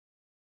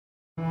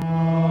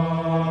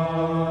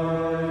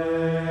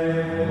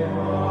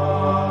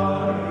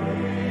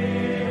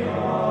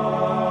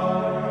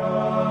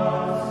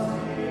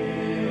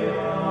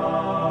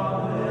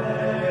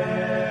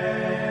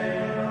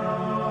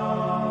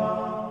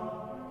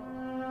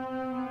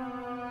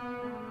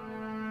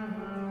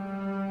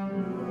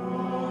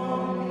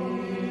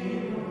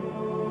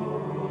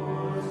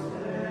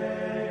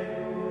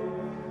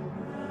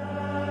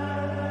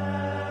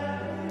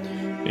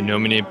In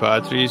nomine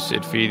Patris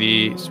et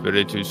Filii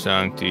Spiritus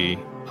Sancti.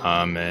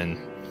 Amen.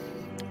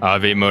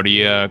 Ave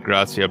Maria,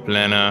 gratia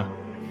plena,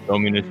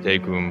 Dominus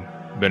tecum,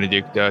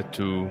 benedicta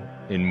tu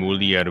in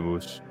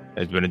mulieribus,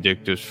 et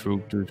benedictus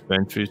fructus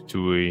ventris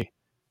tui,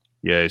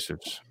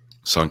 Iesus.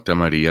 Sancta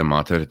Maria,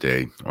 Mater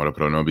Dei, ora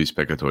pro nobis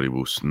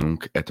peccatoribus,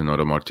 nunc et in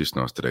hora mortis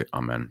nostrae.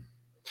 Amen.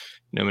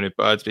 In nomine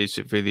Patris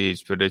et Filii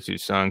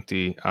Spiritus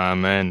Sancti.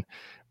 Amen.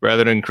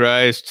 Brethren in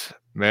Christ,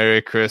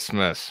 Merry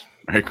Christmas.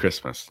 Merry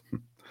Christmas.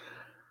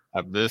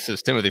 This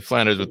is Timothy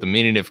Flanders with the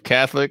Meaning of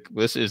Catholic.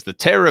 This is the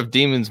Terror of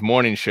Demons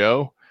morning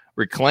show,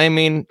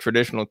 reclaiming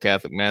traditional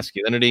Catholic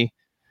masculinity.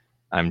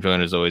 I'm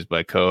joined as always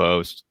by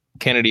co-host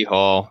Kennedy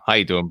Hall. How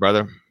you doing,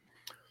 brother?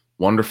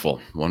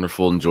 Wonderful.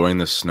 Enjoying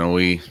the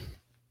snowy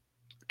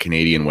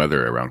Canadian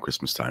weather around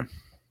Christmas time.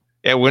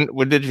 Yeah, when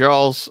did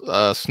y'all's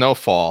snow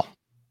fall?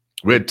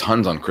 We had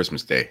tons on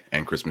Christmas Day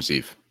and Christmas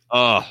Eve.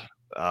 Oh,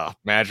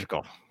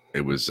 magical.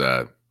 It was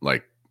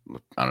like,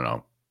 I don't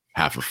know,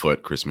 half a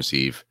foot Christmas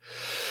Eve.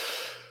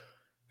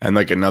 And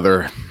like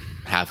another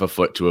half a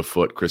foot to a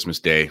foot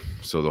Christmas Day.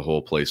 So the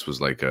whole place was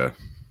like a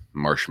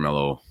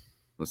marshmallow.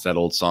 What's that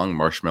old song?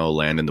 Marshmallow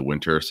Land in the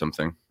Winter or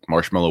something?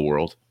 Marshmallow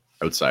World.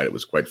 Outside it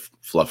was quite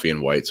fluffy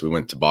and white. So we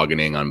went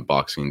tobogganing on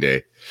Boxing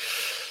Day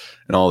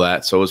and all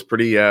that. So it was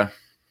pretty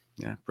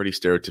pretty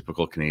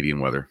stereotypical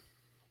Canadian weather.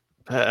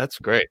 That's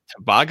great.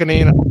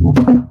 Tobogganing on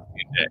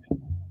Boxing Day.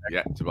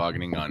 Yeah,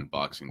 tobogganing on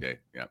Boxing Day.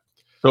 Yeah.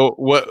 So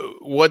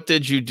what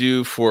did you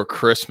do for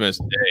Christmas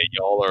Day?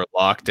 Y'all are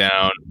locked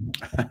down.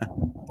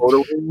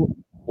 What did you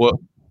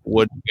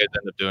guys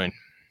end up doing?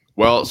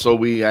 Well, so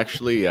we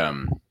actually our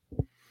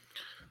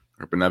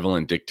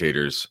benevolent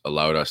dictators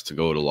allowed us to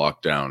go to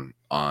lockdown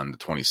on the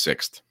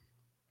 26th.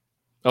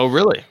 Oh,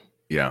 really?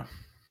 Yeah.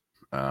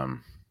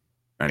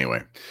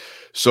 Anyway,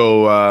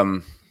 so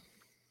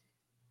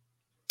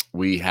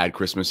we had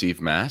Christmas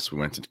Eve Mass. We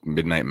went to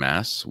midnight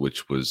Mass,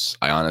 which was,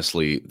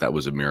 that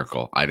was a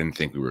miracle. I didn't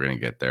think we were going to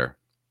get there.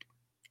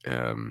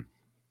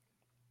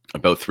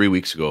 About 3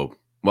 weeks ago.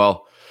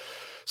 Well,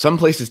 some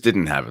places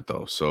didn't have it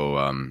though.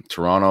 So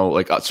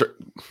Toronto,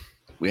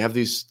 we have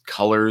these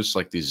colors,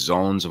 like these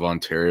zones of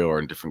Ontario are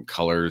in different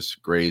colors.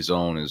 Gray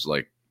zone is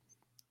like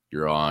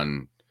you're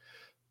on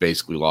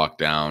basically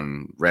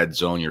lockdown. Red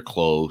zone, you're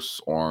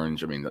close.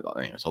 Orange, I mean,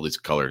 it's all these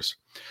colors.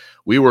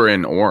 We were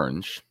in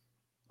orange.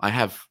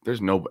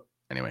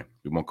 Anyway,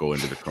 we won't go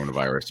into the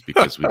coronavirus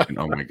because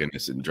oh my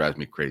goodness, it drives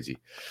me crazy.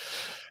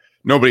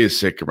 Nobody is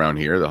sick around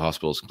here. The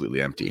hospital is completely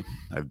empty.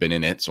 I've been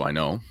in it, so I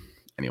know.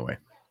 Anyway,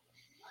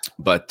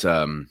 but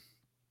so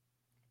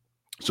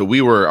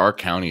our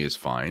county is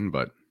fine,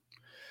 but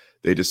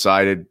they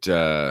decided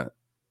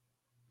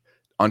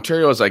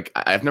Ontario is like,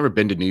 I've never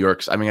been to New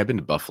York. I mean, I've been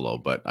to Buffalo,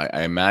 but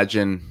I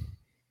imagine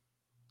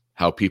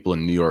how people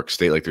in New York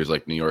State, like there's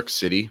like New York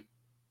City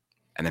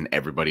and then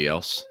everybody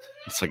else.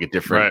 It's like a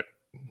different,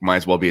 might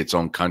as well be its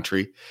own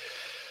country.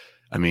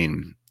 I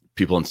mean,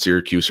 people in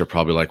Syracuse are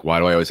probably like, why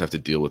do I always have to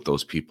deal with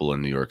those people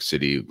in New York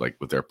City, like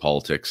with their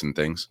politics and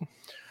things?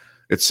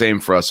 It's same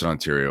for us in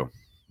Ontario.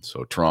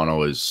 So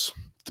Toronto is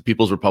the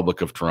People's Republic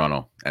of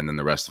Toronto, and then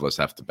the rest of us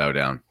have to bow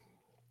down.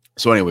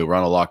 So anyway, we're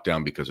on a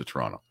lockdown because of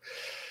Toronto.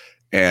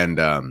 And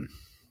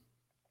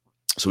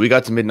so we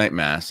got to midnight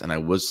Mass, and I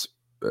was,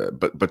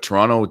 but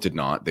Toronto did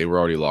not. They were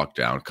already locked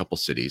down, a couple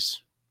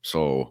cities.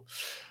 So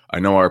I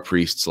know our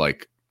priests,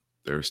 like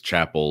there's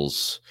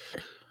chapels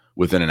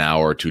within an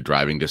hour or two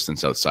driving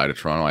distance outside of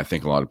Toronto. I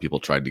think a lot of people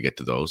tried to get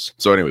to those.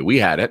 So anyway, we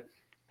had it.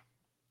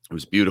 It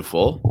was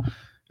beautiful.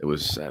 It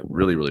was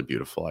really, really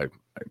beautiful. I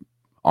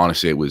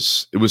honestly, it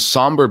was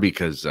somber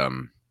because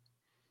it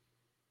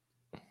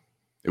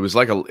was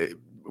like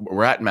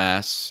we're at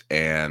Mass,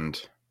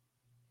 and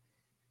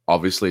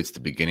obviously it's the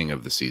beginning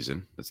of the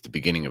season. It's the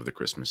beginning of the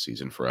Christmas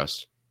season for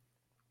us.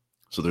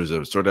 So there's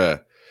a sort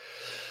of,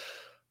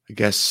 I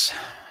guess,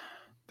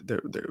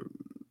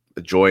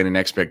 a joy and an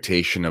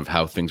expectation of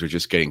how things are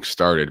just getting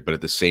started. But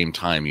at the same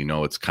time,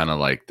 it's kind of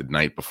like the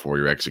night before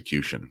your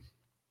execution.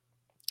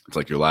 It's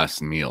like your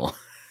last meal.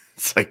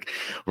 It's like,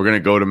 we're going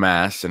to go to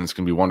Mass and it's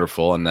going to be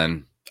wonderful. And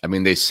then, I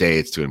mean, they say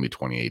it's going to be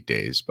 28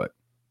 days, but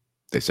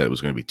they said it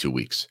was going to be 2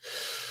 weeks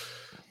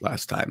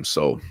last time.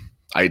 So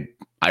I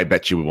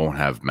bet you we won't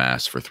have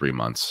Mass for 3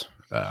 months.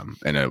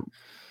 In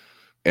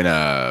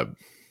a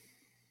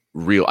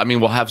real, I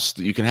mean,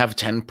 you can have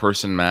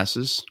 10-person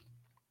masses,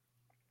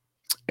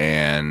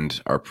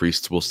 and our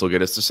priests will still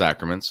get us the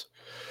sacraments.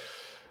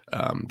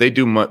 They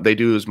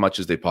do as much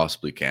as they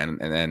possibly can,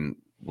 and then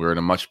we're in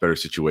a much better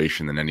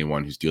situation than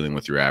anyone who's dealing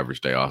with your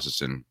average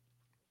diocesan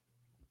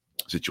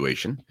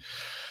situation.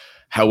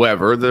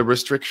 However, the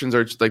restrictions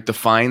are just like, the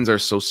fines are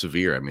so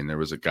severe. I mean, there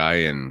was a guy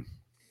in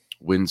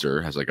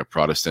Windsor, has like a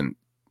Protestant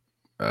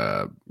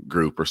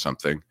group or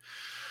something,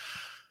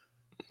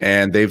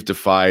 and they've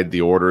defied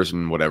the orders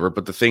and whatever.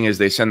 But the thing is,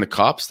 they send the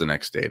cops the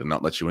next day to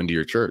not let you into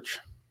your church.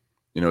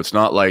 It's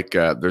not like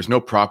there's no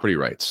property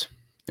rights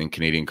in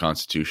Canadian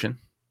Constitution.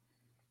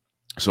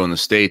 So in the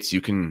States,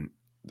 you can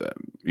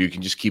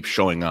just keep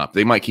showing up.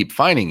 They might keep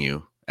fining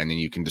you, and then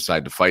you can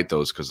decide to fight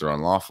those because they're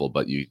unlawful,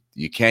 but you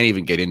can't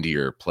even get into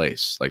your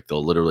place. Like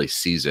they'll literally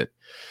seize it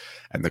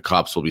and the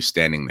cops will be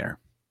standing there.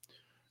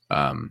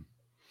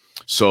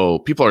 So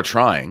people are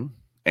trying,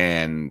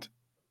 and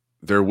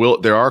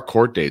there are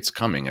court dates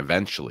coming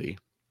eventually,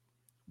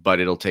 but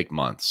it'll take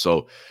months.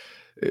 So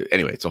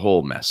anyway, it's a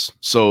whole mess.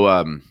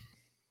 So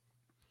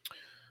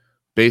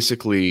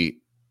basically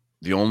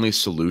the only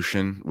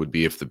solution would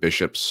be if the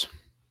bishops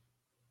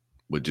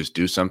would just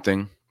do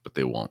something, but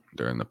they won't.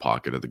 They're in the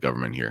pocket of the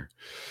government here.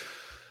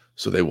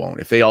 So they won't.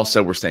 If they all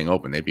said we're staying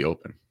open, they'd be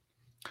open.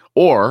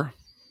 Or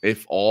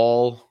if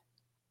all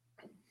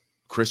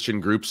Christian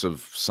groups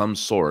of some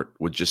sort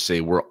would just say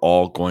we're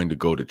all going to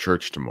go to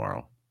church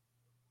tomorrow,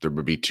 there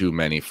would be too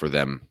many for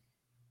them.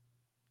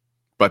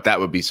 But that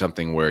would be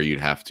something where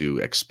you'd have to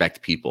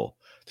expect people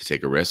to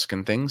take a risk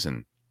and things,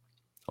 and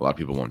a lot of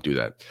people won't do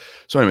that.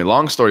 So anyway,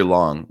 long story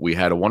long, we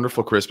had a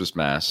wonderful Christmas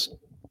Mass.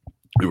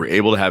 We were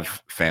able to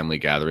have family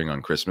gathering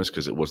on Christmas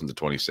because it wasn't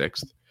the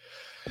 26th.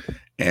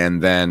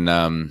 And then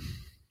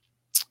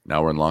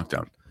now we're in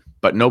lockdown.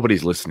 But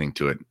nobody's listening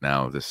to it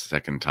now this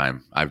second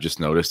time. I've just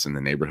noticed in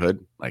the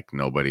neighborhood, like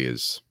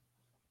nobody's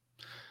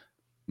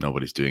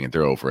doing it.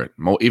 They're over it.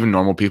 Even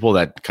normal people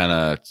that kind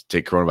of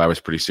take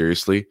coronavirus pretty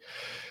seriously,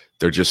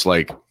 they're just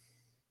like,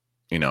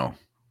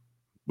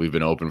 we've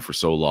been open for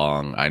so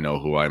long. I know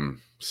who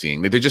I'm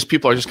seeing.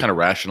 People are just kind of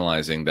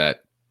rationalizing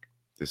that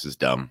this is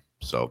dumb.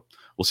 So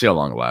we'll see how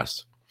long it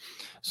lasts.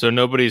 So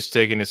nobody's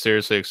taking it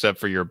seriously except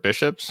for your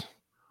bishops?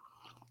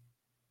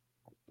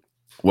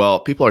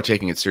 Well, people are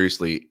taking it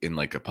seriously in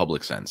like a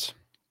public sense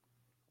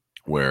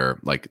where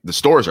like the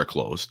stores are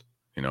closed,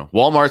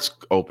 Walmart's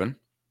open.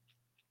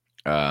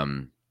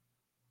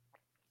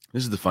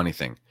 This is the funny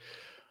thing.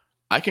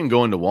 I can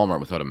go into Walmart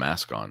without a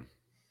mask on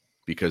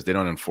because they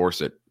don't enforce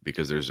it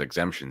because there's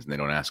exemptions and they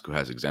don't ask who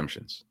has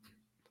exemptions.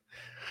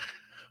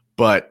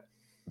 But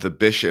the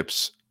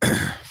bishops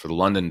for the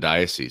London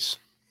diocese,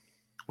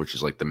 which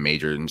is like the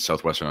major in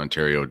southwestern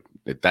Ontario,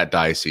 that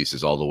diocese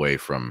is all the way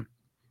from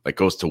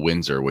goes to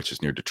Windsor, which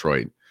is near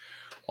Detroit,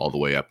 all the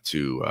way up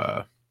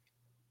to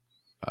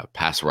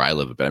past where I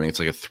live. But I mean, it's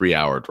like a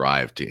 3-hour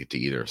drive to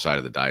either side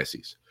of the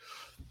diocese.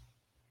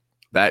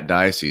 That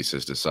diocese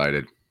has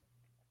decided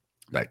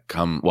that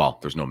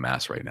there's no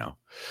mass right now.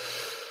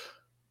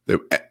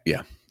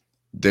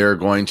 They're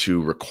going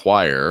to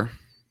require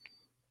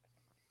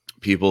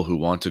people who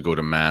want to go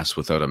to mass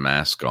without a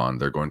mask on.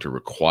 They're going to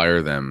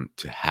require them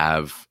to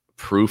have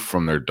proof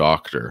from their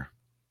doctor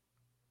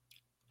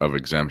of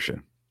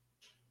exemption.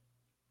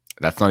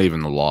 That's not even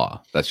the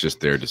law. That's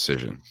just their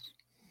decision.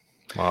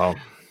 Wow.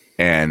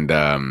 And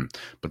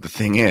but the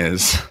thing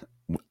is,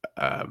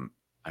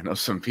 I know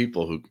some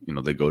people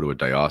who they go to a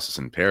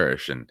diocesan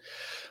parish and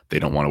they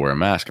don't want to wear a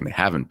mask, and they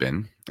haven't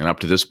been. And up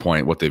to this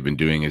point, what they've been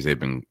doing is they've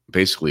been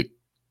basically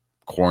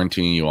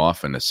quarantining you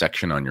off in a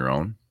section on your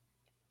own.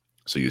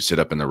 So you sit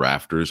up in the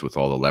rafters with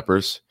all the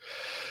lepers,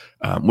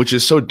 which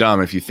is so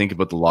dumb. If you think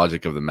about the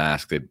logic of the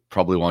mask, they'd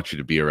probably want you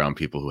to be around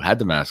people who had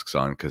the masks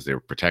on because they were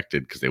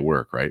protected because they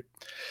work, right?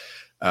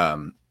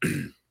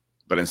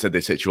 But instead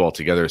they sit you all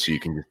together so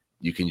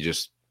you can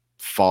just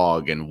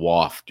fog and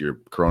waft your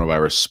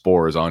coronavirus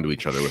spores onto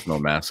each other with no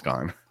mask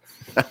on.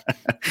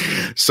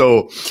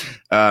 So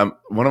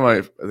one of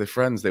my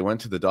friends, they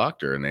went to the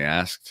doctor and they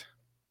asked,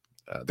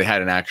 they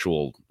had an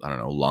actual,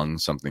 lung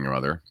something or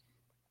other.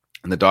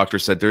 And the doctor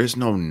said, there is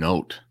no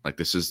note. Like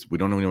we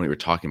don't know what you're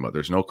talking about.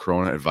 There's no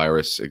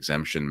coronavirus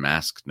exemption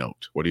mask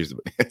note. What is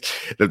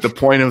the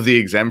point of the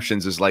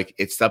exemptions is like,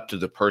 it's up to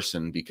the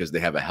person because they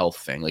have a health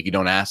thing. Like you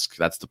don't ask.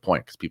 That's the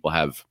point.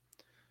 Because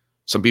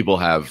some people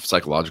have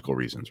psychological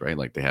reasons, right?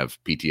 Like they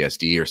have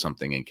PTSD or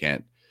something and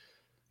can't,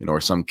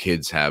 or some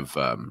kids have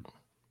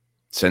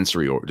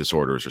sensory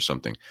disorders or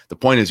something. The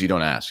point is you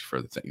don't ask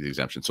for the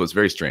exemption. So it's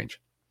very strange.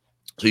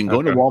 So you can go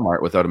into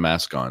Walmart without a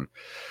mask on.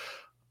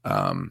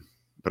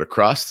 But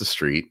across the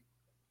street,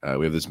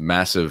 we have this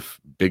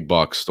massive big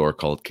box store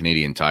called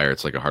Canadian Tire.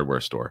 It's like a hardware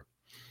store.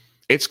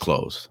 It's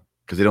closed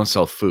because they don't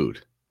sell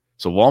food.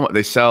 So Walmart,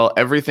 they sell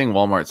everything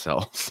Walmart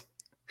sells,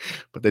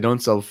 but they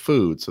don't sell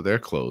food. So they're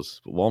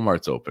closed. But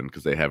Walmart's open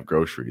because they have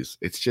groceries.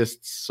 It's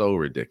just so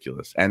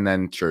ridiculous. And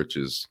then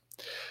churches,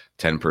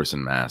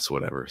 10-person mass,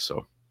 whatever.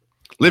 So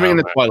living in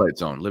the Twilight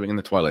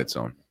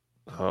Zone.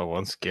 Oh,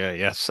 once again,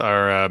 yes.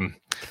 Our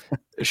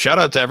shout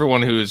out to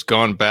everyone who's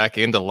gone back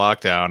into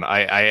lockdown.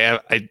 I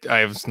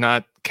have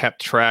not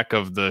kept track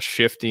of the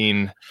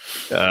shifting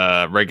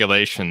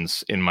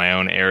regulations in my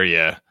own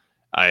area.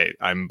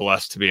 I'm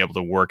blessed to be able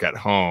to work at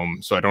home,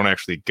 so I don't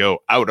actually go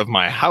out of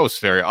my house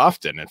very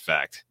often, in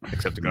fact,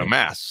 except to go to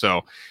mass.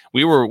 So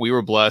we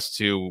were blessed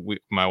to.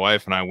 My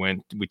wife and I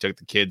we took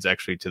the kids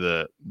actually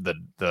to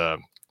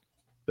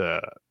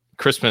the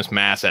Christmas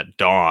mass at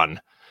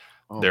dawn.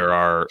 There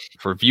are,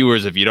 for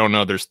viewers, if you don't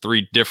know, there's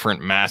 3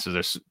 different masses.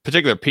 There's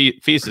particular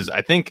feasts.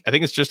 I think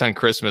it's just on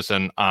Christmas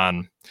and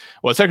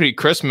it's actually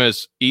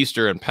Christmas,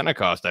 Easter, and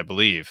Pentecost, I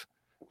believe,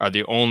 are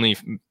the only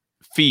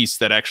feasts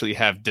that actually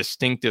have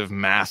distinctive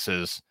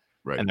masses,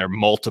 right? And they're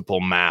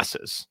multiple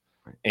masses.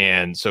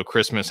 And so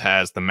Christmas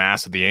has the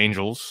Mass of the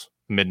Angels,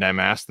 midnight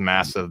Mass, the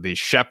Mass of the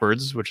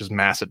Shepherds, which is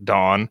Mass at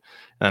dawn, and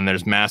then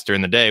there's Mass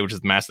during the day, which is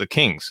the Mass of the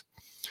Kings.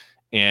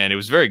 And it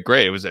was very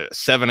great. It was at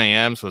 7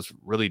 a.m., so it's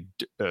really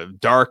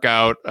dark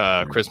out,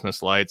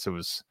 Christmas lights.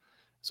 It's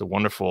a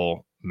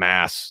wonderful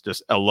Mass,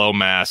 just a low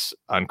Mass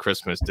on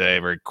Christmas Day,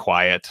 very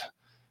quiet.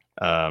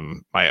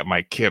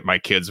 My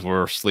kids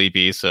were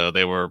sleepy, so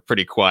they were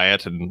pretty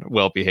quiet and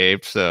well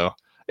behaved. So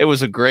it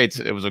was a great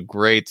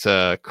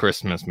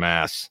Christmas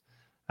Mass.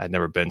 I'd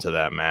never been to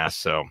that Mass,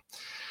 so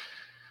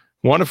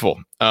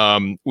wonderful.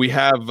 We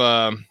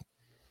have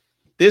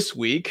this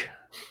week.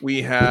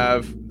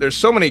 There's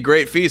so many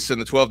great feasts in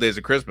the 12 days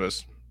of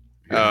Christmas.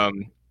 I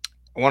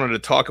wanted to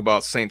talk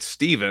about Saint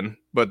Stephen,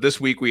 but this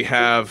week we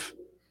have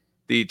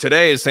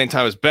today is Saint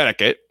Thomas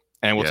Becket,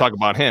 and we'll talk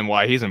about him,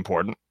 why he's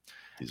important.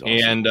 He's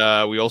awesome.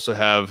 And we also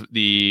have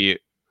the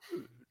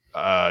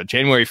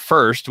January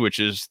 1st, which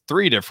is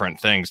three different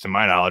things to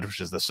my knowledge,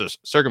 which is the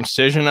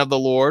circumcision of the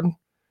Lord,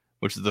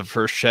 which is the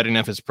first shedding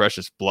of his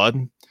precious blood.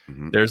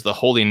 Mm-hmm. There's the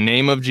holy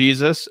name of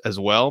Jesus as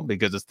well,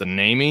 because it's the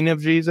naming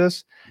of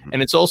Jesus. Mm-hmm.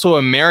 And it's also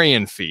a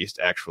Marian feast,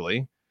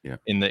 actually,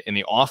 in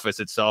the office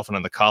itself and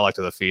in the collect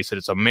of the feast.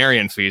 It's a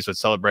Marian feast with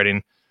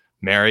celebrating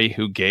Mary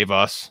who gave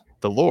us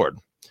the Lord.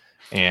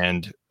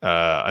 And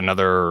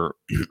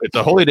it's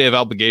a holy day of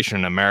obligation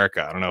in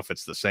America. I don't know if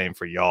it's the same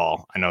for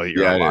y'all. I know that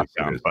you're on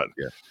lockdown, but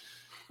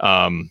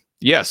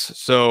yes.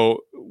 So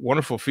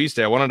wonderful feast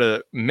day. I wanted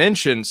to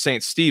mention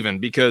Saint Stephen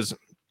because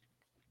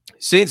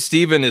Saint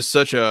Stephen is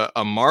such a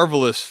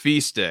marvelous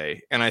feast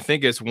day, and I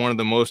think it's one of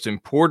the most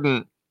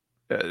important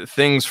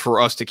things for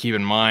us to keep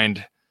in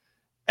mind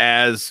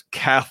as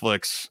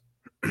Catholics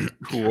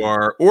who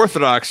are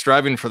Orthodox,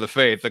 striving for the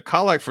faith. The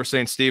collect for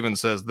Saint Stephen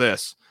says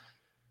this: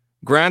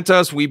 "Grant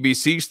us, we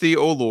beseech thee,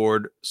 O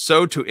Lord,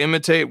 so to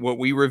imitate what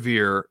we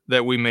revere,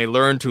 that we may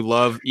learn to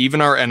love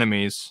even our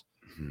enemies.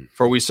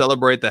 For we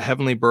celebrate the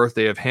heavenly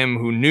birthday of him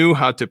who knew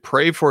how to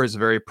pray for his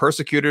very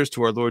persecutors,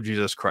 to our Lord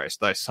Jesus Christ,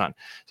 thy Son."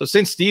 So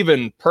St.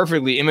 Stephen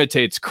perfectly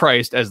imitates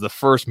Christ as the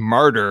first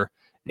martyr,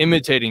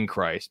 imitating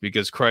Christ,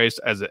 because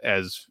Christ,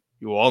 as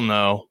you all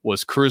know,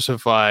 was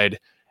crucified,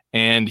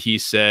 and he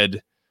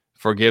said,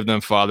 "Forgive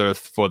them, Father,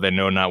 for they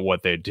know not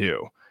what they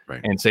do."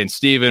 Right. And St.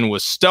 Stephen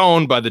was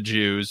stoned by the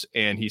Jews,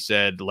 and he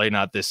said, "Lay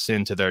not this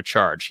sin to their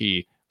charge."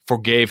 He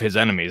forgave his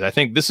enemies. I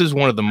think this is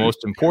one of the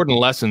most important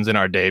lessons in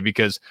our day,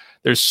 because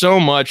there's so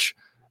much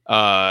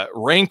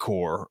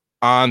rancor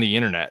on the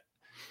internet.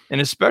 And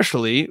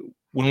especially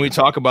when we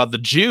talk about the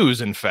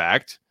Jews, in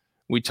fact,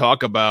 we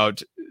talk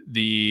about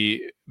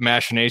the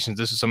machinations.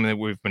 This is something that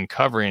we've been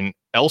covering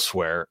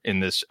elsewhere on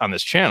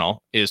this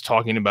channel, is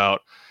talking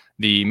about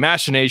the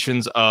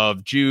machinations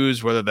of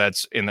Jews, whether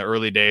that's in the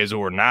early days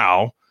or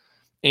now.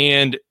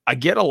 And I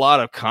get a lot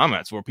of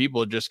comments where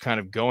people are just kind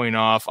of going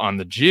off on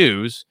the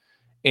Jews,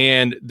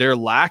 and they're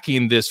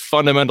lacking this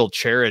fundamental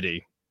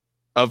charity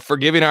of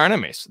forgiving our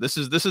enemies. This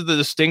is the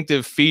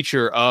distinctive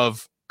feature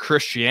of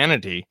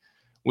Christianity,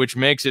 which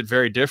makes it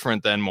very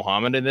different than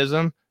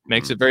Mohammedanism,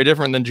 makes it very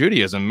different than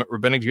Judaism,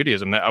 Rabbinic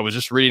Judaism. I was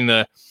just reading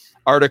the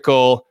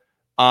article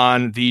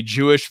on the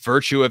Jewish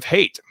virtue of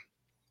hate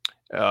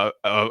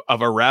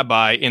of a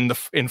rabbi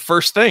in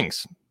First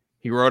Things.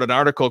 He wrote an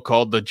article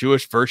called "The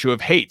Jewish Virtue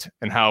of Hate"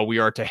 and how we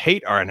are to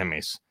hate our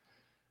enemies.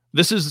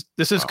 This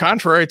is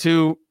contrary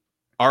to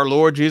our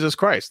Lord Jesus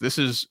Christ.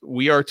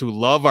 We are to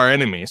love our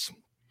enemies,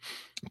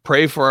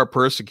 pray for our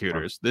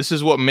persecutors. This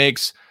is what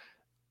makes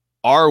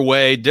our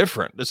way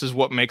different. This is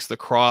what makes the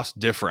cross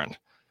different.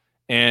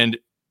 And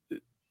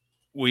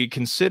we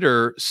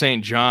consider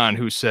St. John,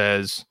 who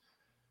says,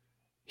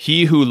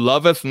 "He who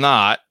loveth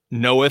not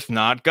knoweth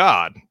not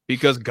God,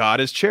 because God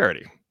is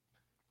charity.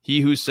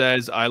 He who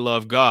says, I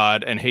love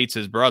God, and hates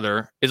his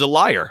brother is a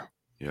liar."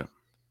 Yeah.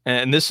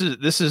 And this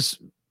is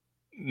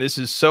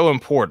so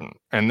important,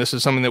 and this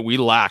is something that we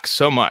lack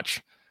so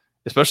much,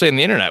 especially in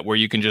the internet, where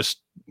you can just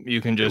say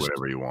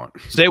whatever you want.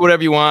 Say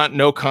whatever you want,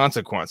 no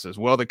consequences.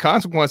 Well, the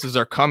consequences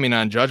are coming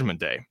on Judgment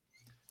Day,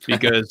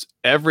 because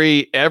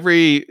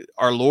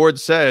our Lord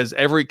says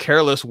every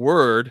careless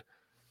word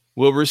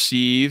will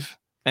receive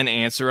an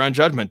answer on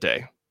Judgment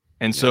Day.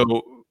 And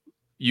so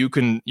you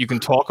can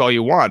talk all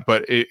you want,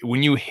 but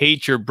when you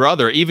hate your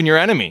brother, even your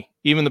enemy,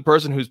 even the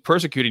person who's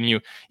persecuting you,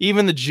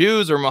 even the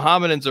Jews or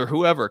Mohammedans or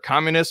whoever,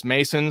 communists,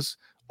 Masons,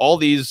 all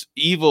these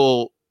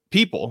evil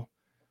people,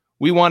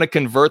 we want to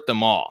convert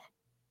them all.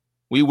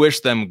 We wish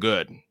them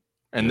good.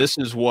 And this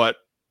is what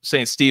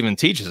St. Stephen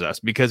teaches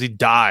us, because he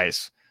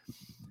dies.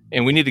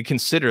 And we need to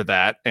consider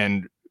that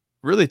and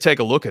really take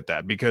a look at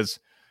that, because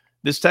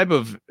this type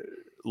of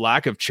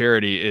lack of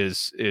charity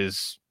is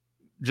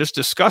just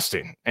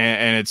disgusting,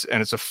 and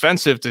it's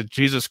offensive to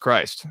Jesus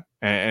Christ,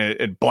 and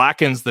it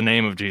blackens the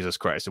name of Jesus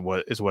Christ.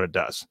 Is what it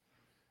does.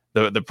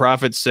 The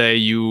prophets say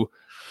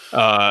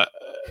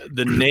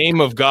the name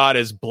of God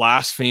is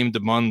blasphemed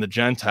among the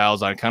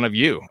Gentiles on account of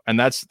you, and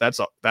that's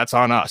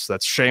on us.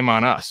 That's shame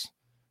on us,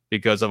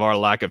 because of our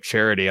lack of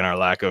charity and our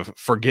lack of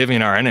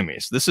forgiving our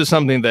enemies. This is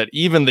something that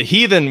even the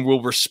heathen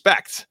will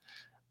respect.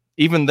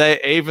 even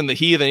the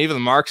heathen, even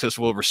the Marxists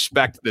will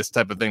respect this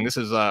type of thing. This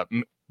is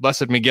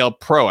Blessed Miguel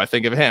Pro. I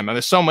think of him, and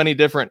there's so many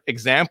different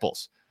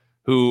examples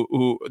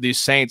who these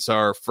saints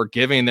are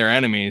forgiving their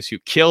enemies who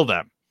kill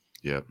them.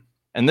 Yeah.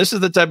 And this is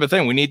the type of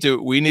thing we need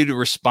to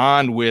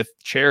respond with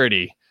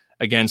charity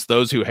against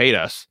those who hate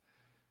us,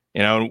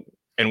 and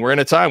we're in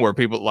a time where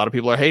a lot of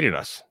people are hating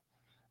us.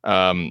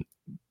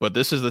 But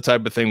this is the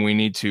type of thing we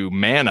need to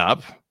man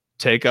up,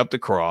 take up the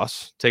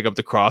cross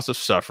of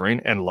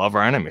suffering, and love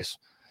our enemies.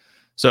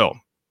 So,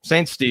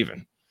 Saint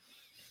Stephen,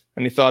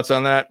 any thoughts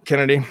on that,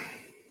 Kennedy?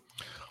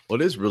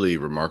 Well, it is really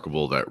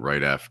remarkable that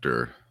right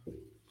after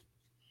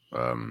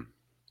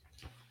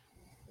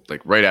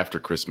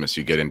Christmas,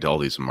 you get into all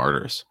these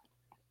martyrs.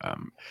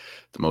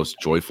 The most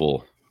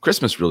joyful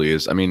Christmas really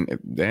is. I mean,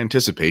 the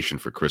anticipation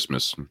for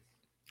Christmas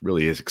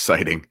really is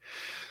exciting.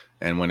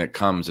 And when it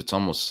comes, it's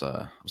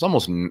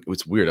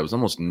weird. I was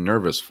almost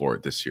nervous for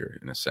it this year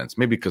in a sense,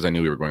 maybe because I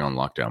knew we were going on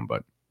lockdown,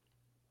 but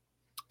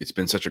it's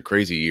been such a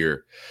crazy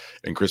year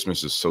and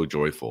Christmas is so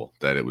joyful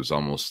that it was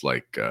almost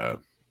like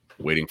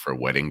waiting for a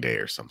wedding day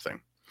or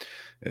something.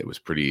 It was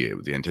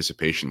the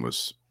anticipation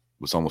was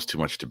almost too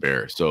much to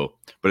bear. So,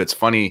 but it's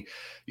funny,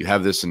 you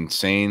have this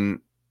insane,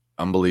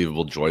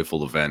 unbelievable,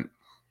 joyful event,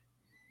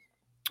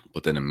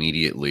 but then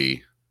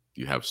immediately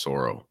you have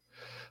sorrow,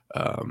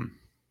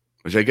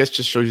 which I guess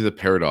just shows you the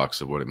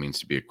paradox of what it means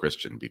to be a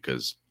Christian,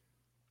 because,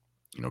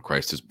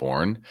 Christ is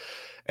born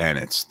and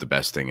it's the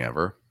best thing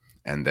ever.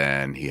 And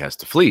then he has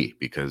to flee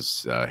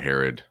because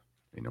Herod,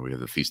 we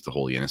have the Feast of the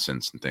Holy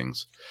Innocents and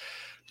things.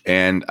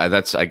 And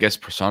that's, I guess,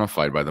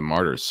 personified by the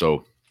martyrs.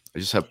 So I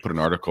just have put an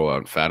article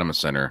out in Fatima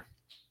Center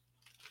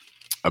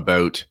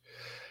about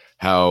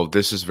how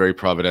this is very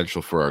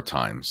providential for our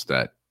times,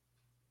 that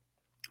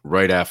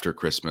right after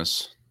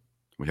Christmas,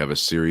 we have a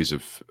series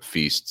of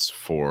feasts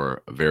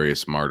for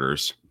various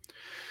martyrs,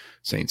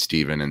 St.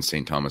 Stephen and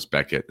St. Thomas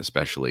Becket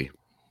especially,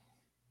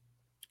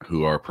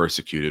 who are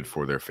persecuted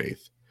for their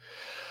faith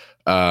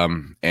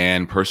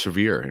and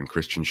persevere in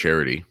Christian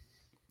charity,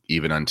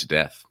 even unto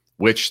death,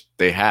 which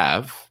they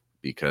have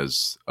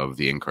because of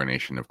the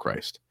incarnation of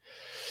Christ.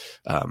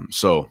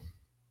 So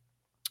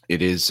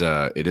it is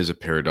a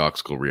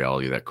paradoxical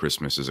reality that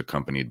Christmas is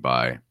accompanied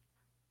by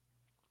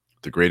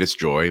the greatest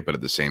joy, but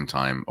at the same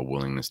time, a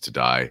willingness to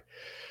die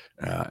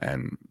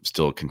and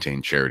still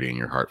contain charity in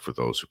your heart for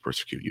those who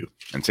persecute you.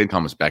 And St.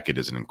 Thomas Becket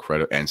is an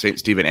incredible, and St.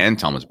 Stephen and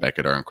Thomas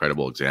Becket are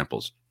incredible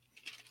examples,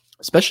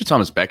 especially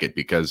Thomas Becket,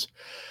 because,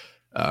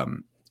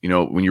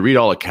 when you read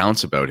all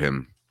accounts about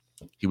him,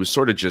 he was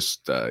sort of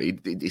just,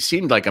 he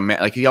seemed like a man,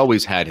 like he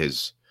always had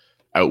his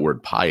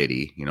outward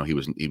piety.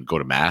 He'd go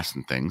to mass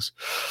and things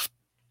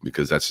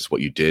because that's just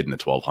what you did in the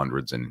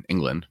 1200s in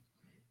England.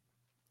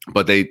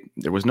 But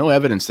there was no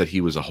evidence that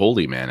he was a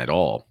holy man at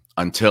all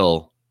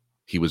until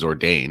he was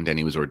ordained, and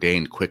he was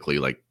ordained quickly,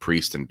 like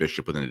priest and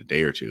bishop, within a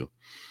day or two.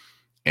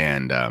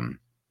 And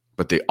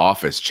but the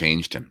office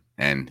changed him,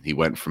 and he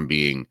went from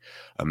being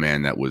a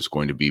man that was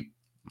going to be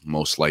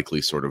most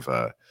likely sort of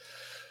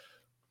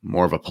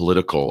more of a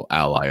political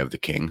ally of the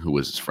king, who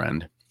was his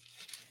friend,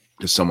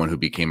 to someone who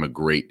became a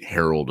great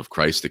herald of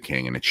Christ the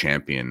King and a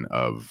champion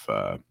of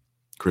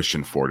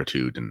Christian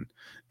fortitude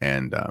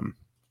and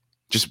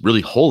just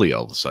really holy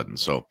all of a sudden.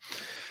 So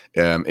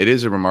it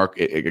is a remark.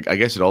 I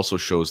guess it also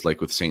shows,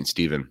 like with St.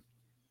 Stephen,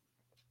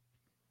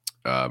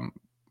 I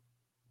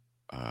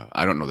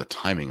don't know the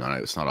timing on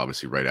it. It's not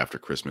obviously right after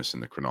Christmas in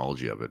the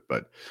chronology of it,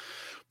 but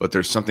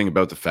there's something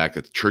about the fact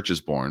that the church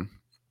is born,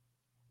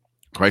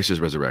 Christ is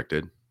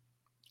resurrected,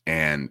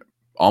 and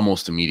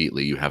almost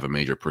immediately you have a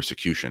major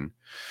persecution,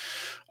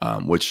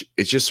 which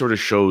it just sort of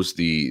shows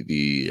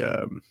the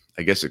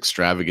I guess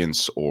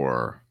extravagance,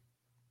 or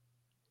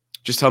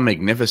just how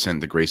magnificent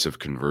the grace of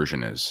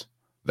conversion is,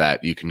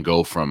 that you can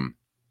go from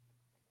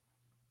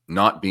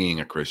not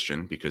being a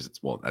Christian, because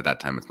at that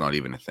time it's not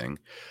even a thing,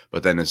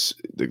 but then it's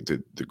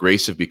the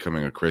grace of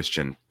becoming a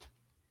Christian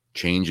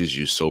changes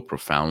you so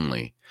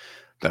profoundly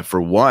that,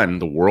 for one,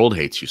 the world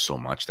hates you so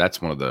much.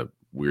 That's one of the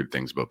weird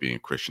things about being a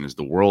Christian, is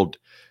the world,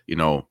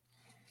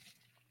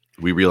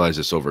 we realize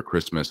this over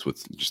Christmas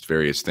with just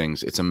various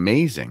things. It's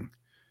amazing.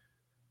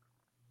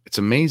 It's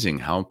amazing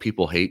how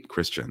people hate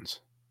Christians.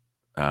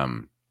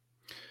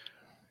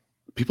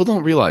 People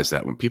don't realize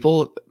that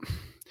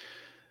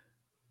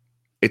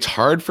it's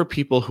hard for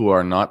people who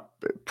are not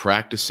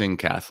practicing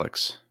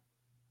Catholics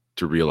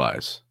to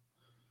realize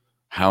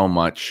how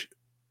much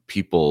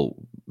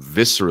people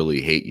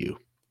viscerally hate you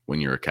when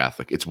you're a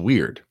Catholic. It's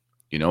weird.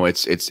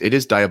 It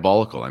is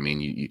diabolical. I mean,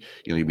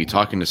 you'd be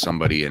talking to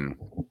somebody and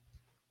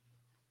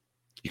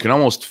you can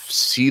almost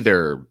see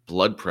their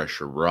blood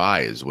pressure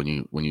rise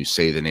when you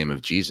say the name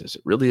of Jesus.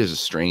 It really is a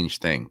strange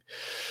thing.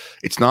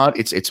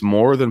 It's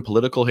more than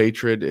political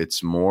hatred.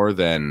 It's more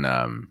than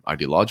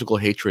ideological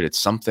hatred. It's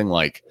something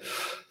like,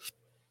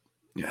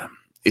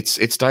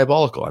 it's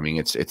diabolical. I mean,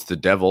 it's the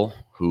devil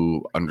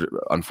who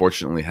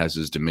unfortunately has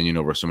his dominion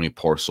over so many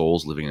poor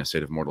souls living in a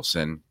state of mortal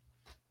sin.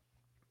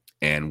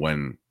 And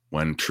when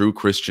when true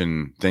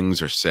Christian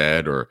things are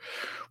said, or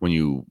when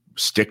you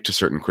stick to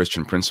certain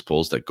Christian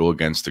principles that go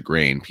against the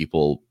grain,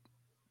 people,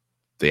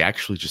 they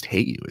actually just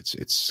hate you.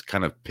 It's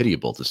kind of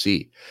pitiable to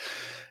see.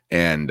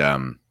 And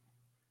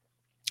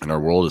our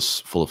world is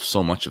full of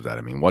so much of that.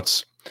 I mean,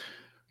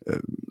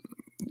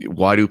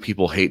 why do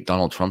people hate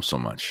Donald Trump so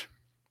much?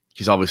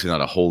 He's obviously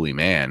not a holy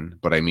man,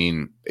 but I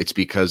mean, it's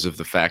because of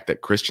the fact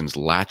that Christians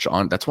latch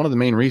on. That's one of the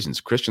main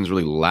reasons. Christians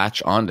really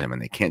latch onto him,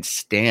 and they can't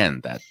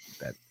stand that,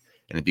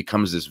 and it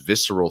becomes this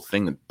visceral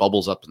thing that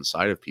bubbles up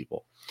inside of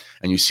people.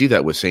 And you see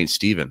that with Saint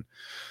Stephen,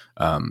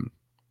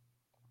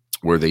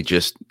 where they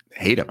just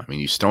hate him. I mean,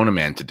 you stone a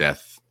man to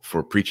death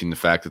for preaching the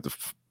fact that the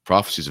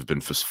prophecies have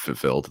been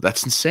fulfilled.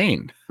 That's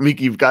insane. I mean,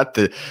 you've got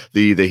the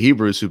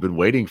Hebrews who've been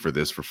waiting for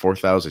this for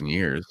 4,000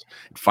 years.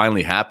 It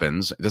finally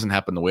happens. It doesn't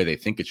happen the way they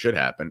think it should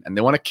happen, and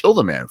they want to kill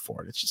the man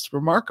for it. It's just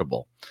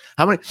remarkable.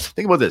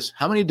 Think about this.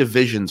 How many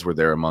divisions were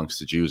there amongst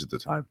the Jews at the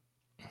time?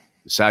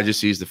 The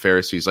Sadducees, the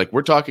Pharisees. Like,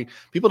 we're talking,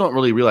 people don't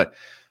really realize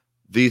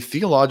the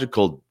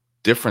theological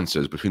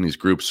differences between these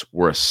groups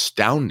were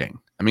astounding.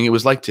 I mean, it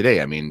was like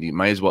today. I mean, you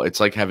might as well, it's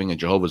like having a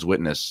Jehovah's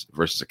Witness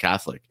versus a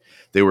Catholic.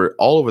 They were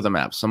all over the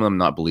map. Some of them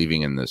not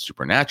believing in the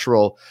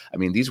supernatural. I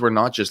mean, these were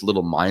not just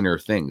little minor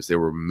things. There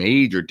were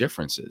major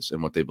differences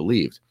in what they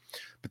believed.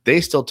 But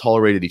they still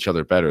tolerated each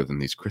other better than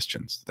these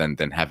Christians, than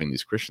having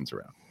these Christians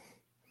around.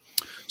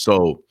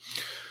 So,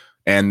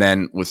 and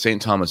then with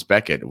St. Thomas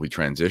Becket, we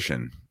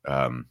transition.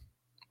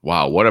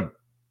 Wow,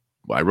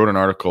 I wrote an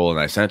article and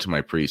I sent it to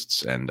my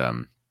priests,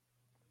 and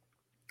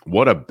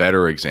what a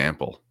better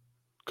example.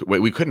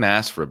 We couldn't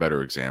ask for a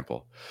better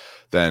example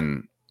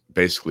than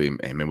basically,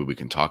 and maybe we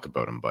can talk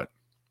about him, but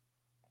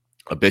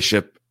a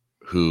bishop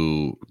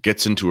who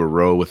gets into a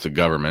row with the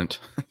government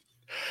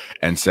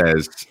and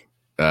says,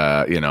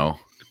 the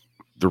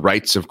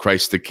rights of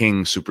Christ the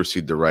King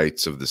supersede the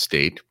rights of the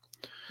state.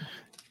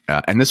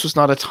 And this was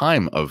not a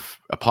time of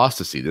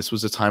apostasy. This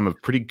was a time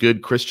of pretty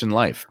good Christian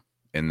life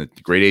in the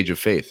great age of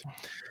faith,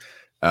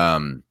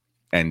 and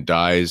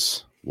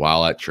dies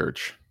while at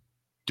church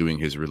doing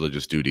his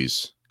religious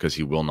duties because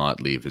he will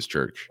not leave his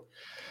church.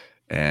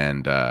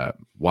 And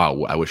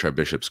wow, I wish our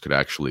bishops could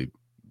actually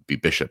be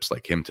bishops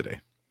like him today.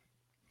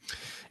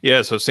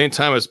 Yeah, so St.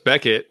 Thomas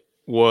Becket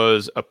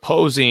was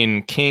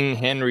opposing King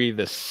Henry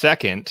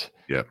II,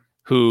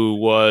 who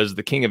was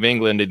the King of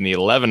England in the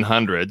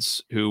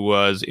 1100s, who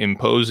was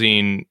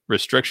imposing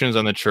restrictions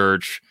on the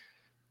church,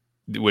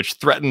 which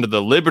threatened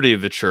the liberty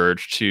of the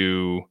church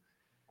to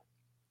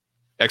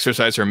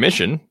exercise her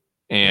mission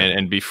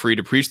and be free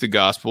to preach the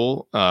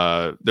gospel.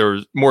 There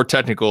was more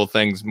technical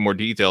things, more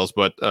details,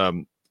 but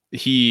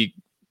he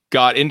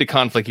got into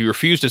conflict. He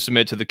refused to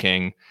submit to the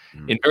king,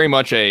 in very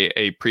much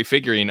a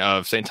prefiguring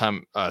of Saint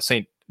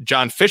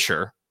John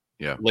Fisher.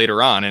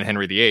 Later on in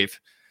Henry VIII.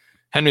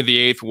 Henry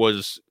VIII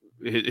was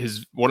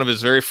one of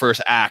his very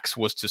first acts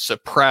was to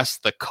suppress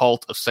the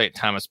cult of Saint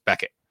Thomas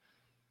Becket.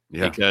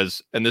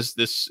 Because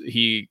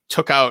he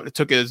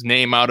took his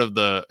name out of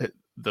the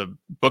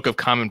Book of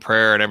Common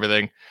Prayer and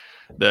everything.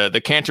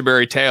 The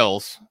Canterbury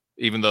Tales,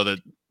 even though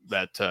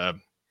that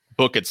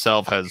book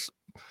itself has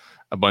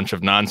a bunch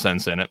of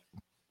nonsense in it,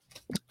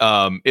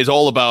 is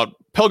all about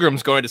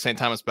pilgrims going to St.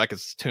 Thomas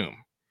Becket's tomb.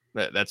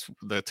 That's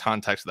the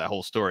context of that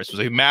whole story. So it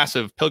was a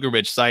massive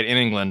pilgrimage site in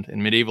England,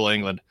 in medieval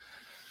England.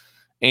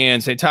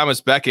 And St.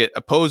 Thomas Becket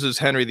opposes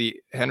Henry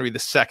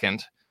II,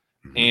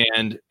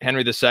 and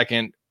Henry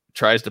II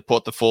tries to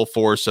put the full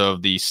force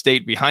of the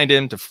state behind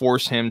him to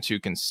force him to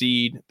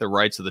concede the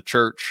rights of the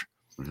church.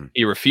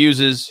 He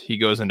refuses. He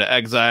goes into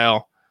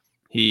exile.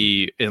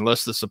 He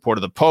enlists the support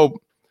of the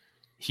Pope.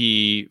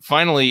 He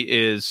finally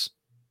is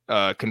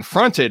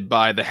confronted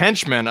by the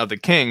henchmen of the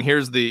king.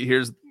 Here's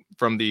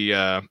from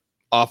the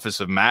office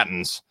of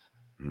matins,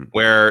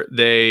 where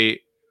the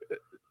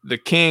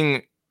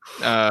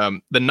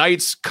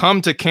knights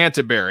come to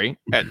Canterbury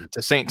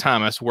to St.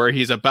 Thomas, where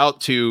he's about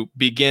to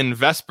begin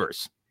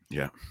Vespers.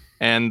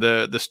 And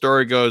the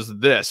story goes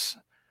this: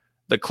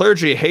 the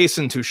clergy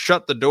hastened to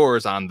shut the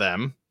doors on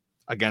them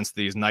against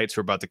these knights who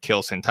are about to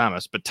kill St.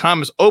 Thomas. But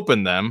Thomas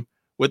opened them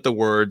with the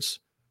words,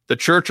 "The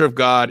church of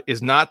God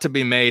is not to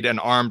be made an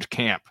armed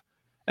camp,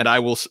 and I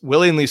will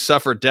willingly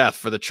suffer death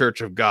for the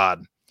church of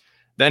God."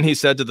 Then he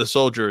said to the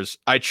soldiers,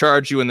 "I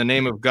charge you in the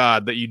name of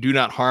God that you do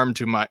no harm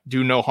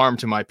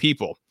to my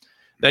people."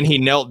 Then he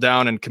knelt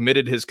down and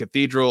committed his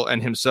cathedral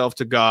and himself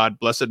to God,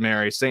 Blessed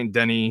Mary, Saint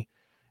Denis,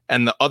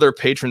 and the other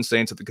patron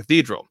saints of the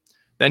cathedral.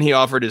 Then he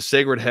offered his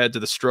sacred head to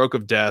the stroke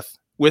of death,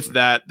 with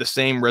that the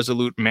same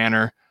resolute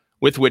manner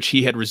with which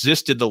he had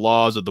resisted the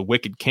laws of the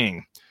wicked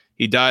king.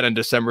 He died on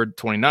December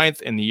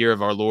 29th in the year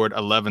of our Lord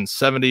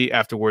 1170.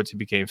 Afterwards, he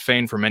became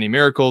famed for many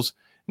miracles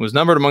and was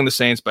numbered among the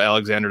saints by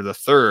Alexander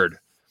III.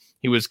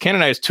 He was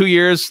canonized 2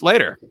 years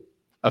later,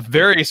 a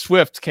very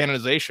swift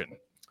canonization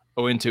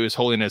owing to his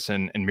holiness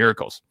and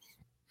miracles.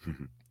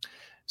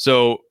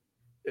 So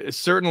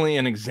certainly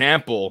an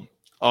example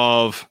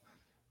of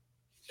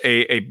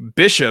a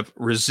bishop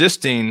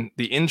resisting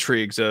the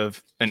intrigues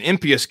of an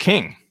impious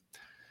king.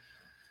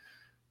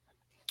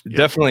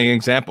 Definitely an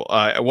example.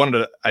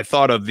 I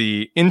thought of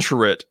the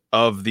introit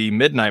of the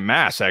midnight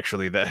mass,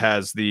 actually, that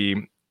has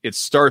it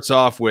starts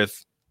off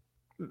with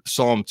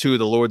Psalm 2.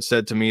 The Lord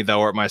said to me, thou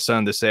art my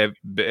son,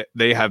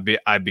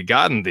 I've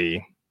begotten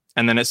thee.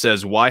 And then it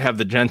says, why have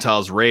the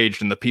Gentiles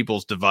raged and the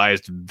peoples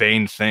devised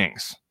vain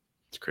things?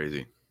 It's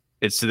crazy.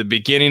 It's the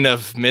beginning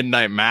of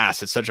midnight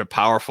mass. It's such a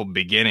powerful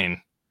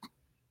beginning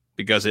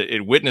because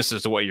it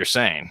witnesses to what you're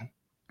saying.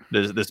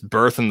 This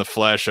birth in the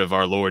flesh of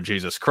our Lord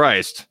Jesus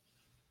Christ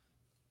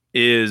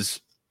is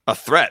a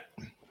threat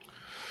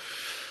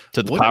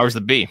to the powers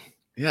that be.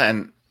 Yeah,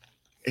 and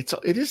it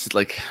is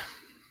like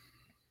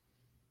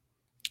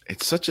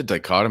it's such a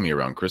dichotomy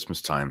around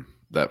Christmas time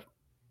that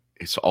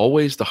it's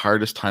always the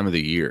hardest time of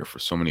the year for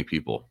so many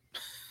people.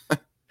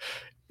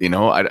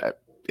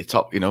 It's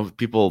all,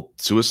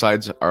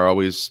 suicides are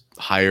always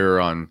higher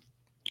on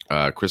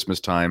Christmas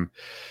time,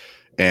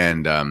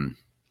 and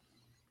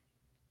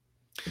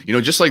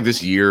just like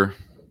this year,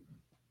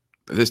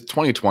 this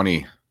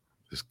 2020.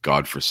 This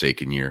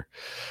godforsaken year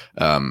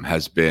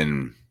has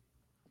been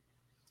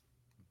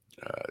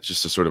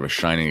just a sort of a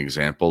shining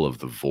example of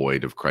the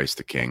void of Christ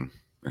the King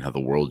and how the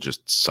world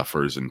just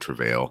suffers in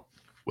travail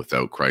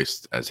without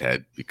Christ as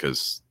head,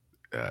 because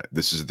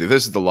this is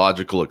the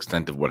logical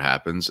extent of what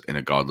happens in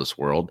a godless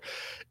world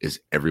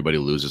is everybody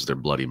loses their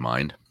bloody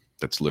mind.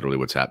 That's literally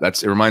what's happened.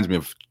 It reminds me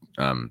of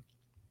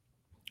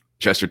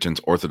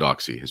Chesterton's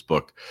Orthodoxy, his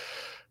book,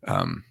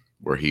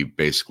 where he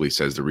basically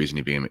says the reason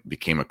he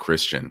became a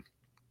Christian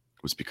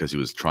was because he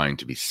was trying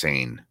to be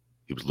sane.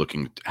 He was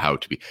looking at how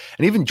to be.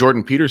 And even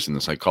Jordan Peterson, the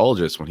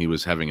psychologist, when he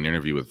was having an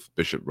interview with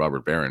Bishop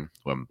Robert Barron,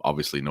 who I'm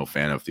obviously no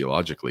fan of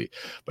theologically,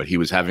 but he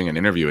was having an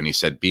interview and he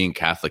said being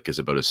Catholic is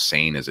about as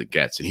sane as it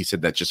gets. And he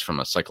said that just from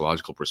a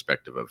psychological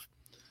perspective of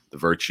the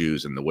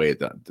virtues and the way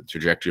the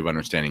trajectory of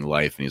understanding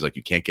life. And he's like,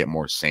 you can't get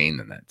more sane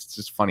than that. It's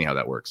just funny how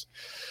that works.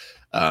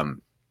 But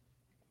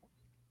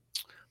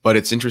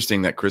it's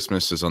interesting that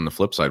Christmas is on the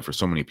flip side for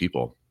so many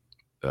people.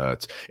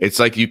 It's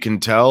like you can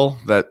tell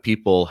that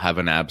people have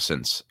an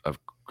absence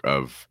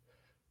of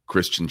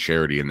Christian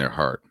charity in their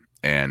heart,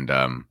 and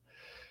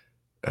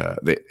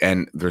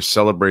they're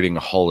celebrating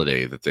a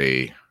holiday that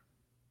it's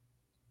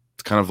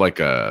kind of like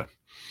they're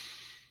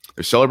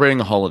celebrating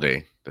a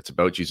holiday that's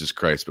about Jesus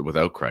Christ, but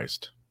without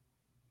Christ,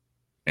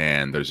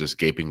 and there's this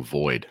gaping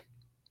void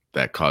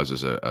that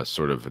causes a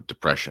sort of a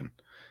depression,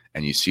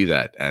 and you see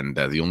that, and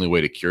the only way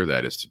to cure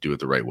that is to do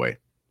it the right way.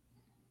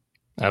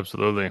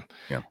 Absolutely.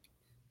 Yeah.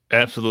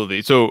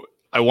 Absolutely. So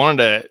we're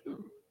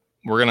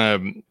going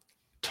to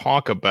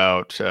talk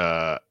about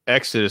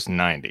Exodus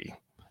 90.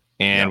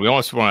 And we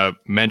also want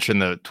to mention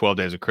the 12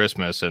 days of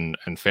Christmas and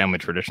family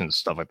traditions and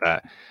stuff like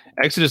that.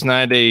 Exodus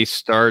 90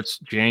 starts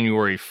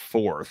January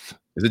 4th.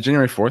 Is it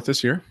January 4th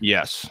this year?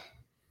 Yes.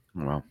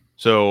 Wow.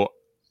 So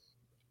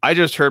I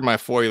just heard my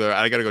 4-year-old.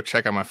 I got to go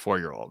check on my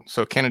 4-year-old.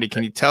 So Kennedy,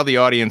 can you tell the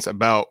audience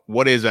about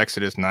what is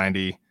Exodus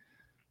 90?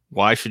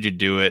 Why should you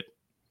do it?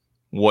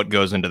 What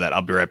goes into that?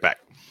 I'll be right back.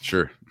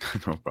 Sure.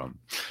 No problem.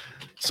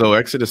 So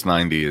Exodus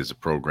 90 is a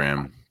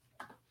program.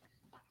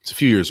 It's a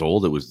few years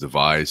old. It was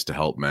devised to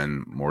help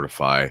men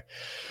mortify,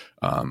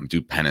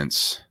 do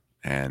penance,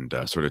 and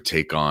sort of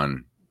take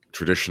on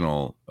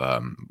traditional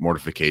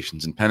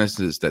mortifications and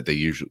penances that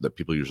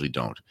people usually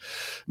don't.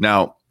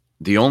 Now,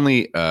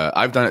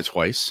 I've done it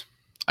twice.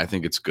 I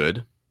think it's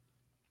good,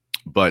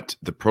 but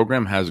the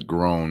program has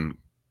grown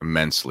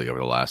immensely over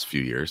the last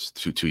few years,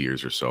 2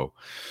 years or so,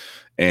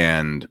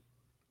 and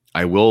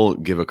I will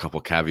give a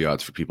couple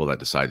caveats for people that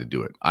decide to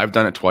do it. I've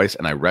done it twice,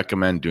 and I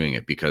recommend doing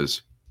it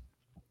because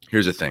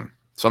here's the thing.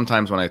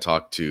 Sometimes when I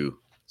talk to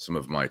some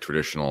of my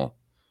traditionally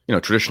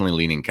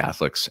leaning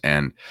Catholics,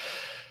 and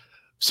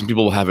some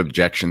people will have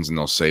objections and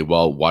they'll say,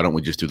 well, why don't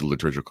we just do the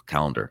liturgical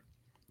calendar?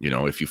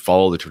 If you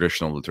follow the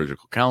traditional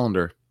liturgical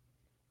calendar,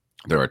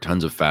 there are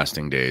tons of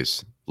fasting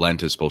days.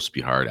 Lent is supposed to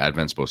be hard.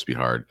 Advent's supposed to be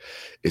hard.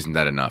 Isn't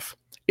that enough?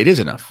 It is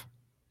enough,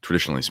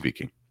 traditionally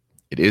speaking.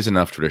 It is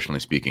enough, traditionally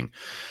speaking.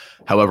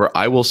 However,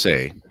 I will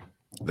say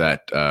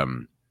that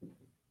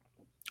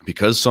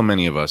because so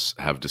many of us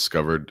have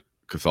discovered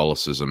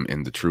Catholicism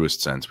in the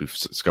truest sense, we've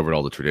discovered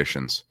all the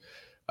traditions,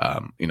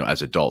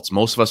 as adults.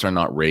 Most of us are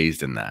not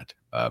raised in that.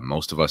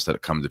 Most of us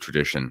that come to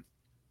tradition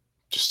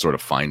just sort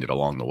of find it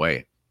along the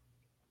way.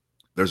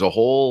 There's a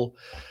whole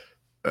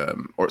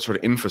or sort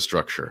of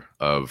infrastructure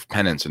of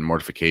penance and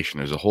mortification.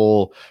 There's a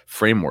whole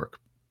framework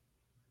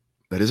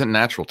that isn't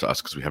natural to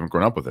us because we haven't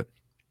grown up with it.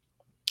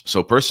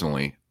 So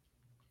personally,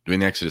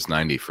 doing the Exodus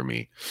 90 for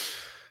me,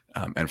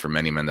 and for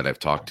many men that I've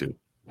talked to,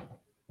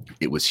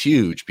 it was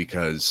huge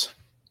because,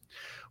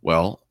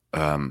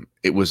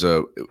 it was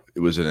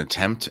an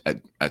attempt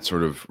at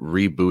sort of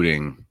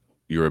rebooting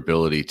your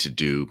ability to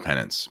do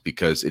penance,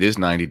 because it is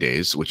 90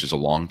 days, which is a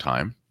long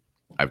time.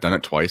 I've done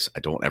it twice. I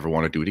don't ever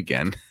want to do it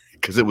again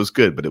because it was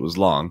good, but it was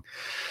long.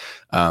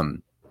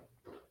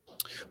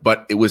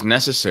 But it was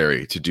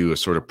necessary to do a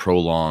sort of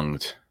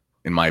prolonged,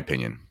 in my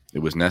opinion, it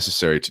was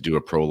necessary to do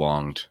a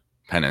prolonged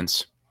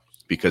penance,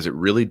 because it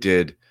really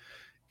did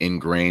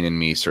ingrain in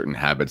me certain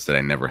habits that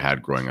I never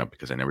had growing up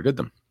because I never did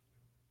them.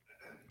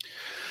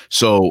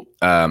 So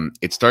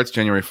it starts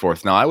January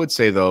 4th. Now, I would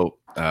say, though,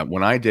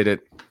 when I did it,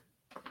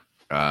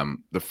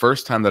 the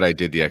first time that I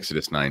did the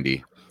Exodus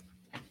 90,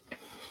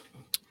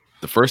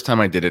 the first time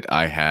I did it,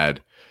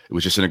 it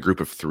was just in a group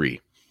of 3.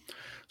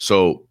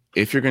 So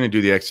if you're going to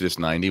do the Exodus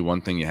 90,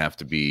 one thing you have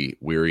to be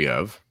weary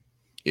of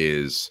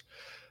is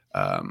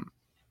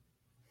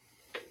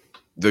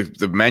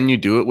the men you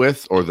do it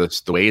with, or the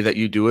way that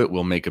you do it,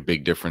 will make a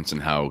big difference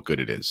in how good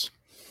it is.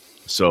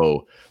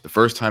 So the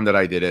first time that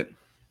I did it,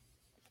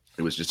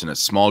 it was just in a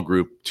small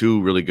group,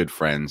 2 really good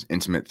friends,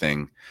 intimate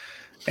thing.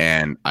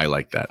 And I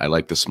like that. I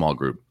like the small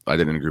group. I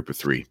did it in a group of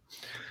 3.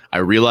 I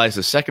realized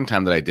the second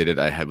time that I did it,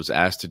 I was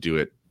asked to do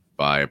it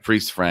by a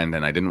priest friend,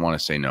 and I didn't want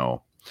to say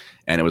no.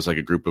 And it was like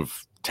a group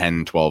of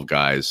 10, 12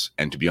 guys.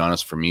 And to be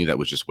honest, for me, that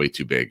was just way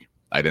too big.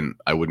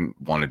 I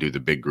wouldn't want to do the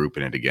big group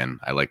in it again.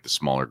 I like the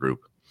smaller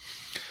group.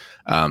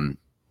 And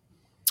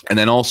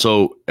then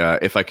also,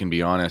 if I can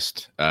be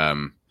honest,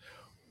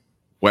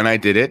 when I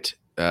did it,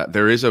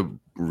 there is a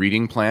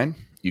reading plan.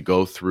 You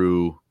go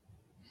through,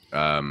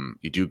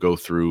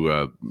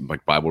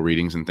 like Bible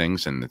readings and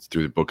things, and it's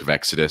through the book of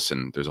Exodus,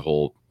 and there's a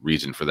whole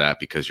reason for that,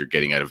 because you're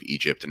getting out of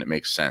Egypt, and it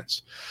makes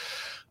sense.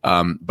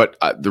 But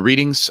the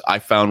readings I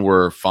found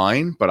were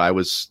fine, but I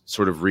was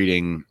sort of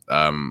reading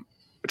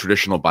a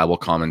traditional Bible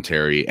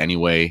commentary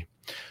anyway,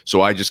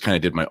 so I just kind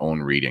of did my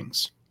own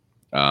readings.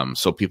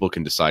 So people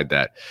can decide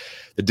that.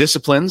 The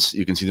disciplines,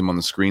 you can see them on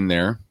the screen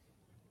there.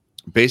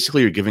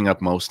 Basically, you're giving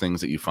up most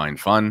things that you find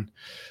fun.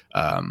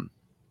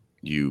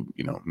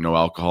 No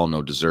alcohol,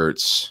 no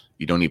desserts.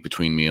 You don't eat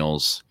between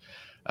meals.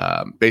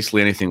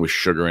 Basically anything with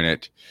sugar in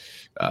it.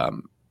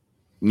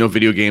 No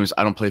video games.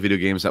 I don't play video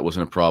games. That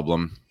wasn't a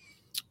problem.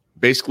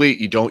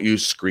 Basically, you don't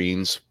use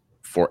screens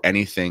for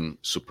anything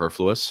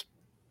superfluous.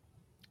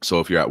 So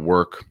if you're at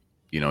work,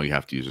 you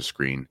have to use a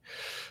screen,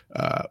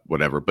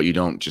 whatever, but you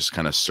don't just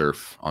kind of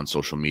surf on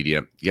social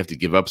media. You have to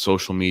give up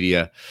social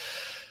media.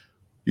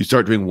 You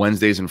start doing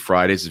Wednesdays and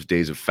Fridays as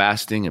days of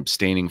fasting,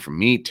 abstaining from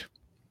meat.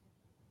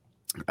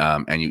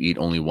 And you eat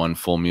only one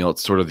full meal.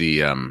 It's sort of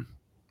the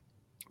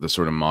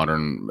sort of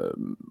modern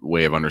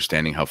way of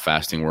understanding how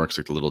fasting works,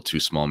 like the little 2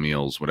 small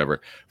meals,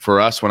 whatever.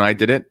 For us, when I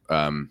did it,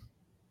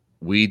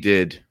 we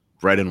did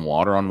bread and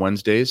water on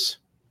Wednesdays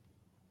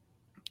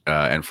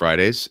and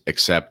Fridays,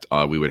 except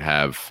we would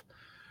have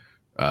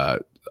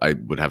I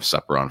would have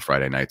supper on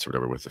Friday nights or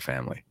whatever with the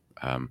family.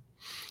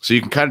 So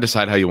you can kind of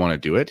decide how you want to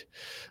do it.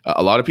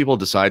 A lot of people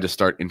decide to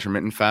start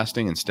intermittent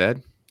fasting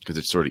instead, because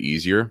it's sort of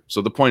easier.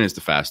 So the point is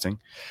the fasting.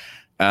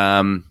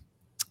 And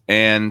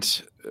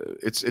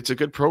it's a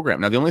good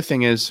program. Now, the only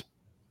thing is,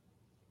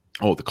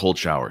 the cold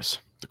showers.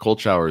 The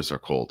cold showers are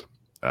cold.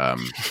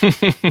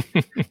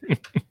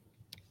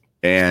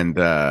 And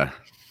they're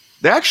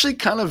actually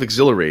kind of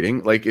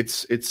exhilarating. Like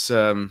it's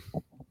I'm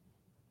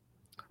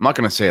not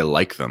going to say I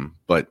like them,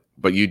 but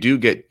you do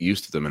get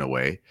used to them in a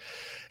way.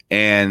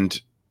 And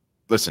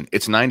listen,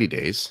 it's 90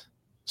 days.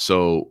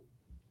 So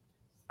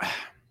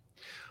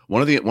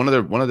one of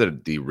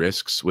the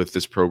risks with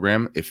this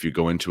program, if you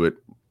go into it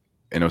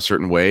in a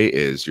certain way,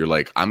 is you're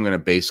like, I'm going to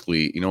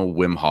basically,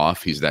 Wim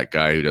Hof, he's that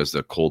guy who does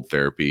the cold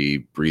therapy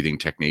breathing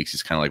techniques.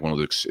 He's kind of like one of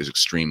those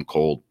extreme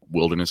cold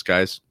wilderness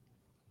guys.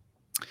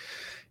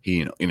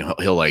 He,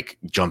 he'll like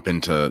jump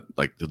into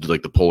like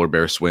the polar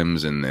bear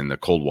swims and the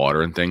cold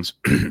water and things.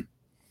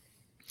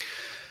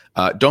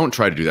 Don't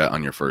try to do that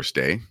on your first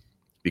day,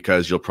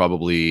 because you'll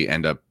probably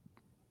end up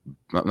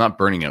not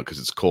burning out because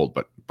it's cold,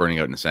 but burning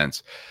out in a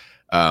sense.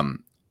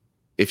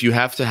 If you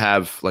have to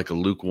have like a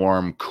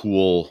lukewarm,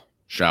 cool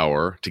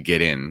shower to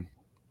get in,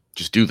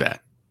 just do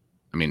that.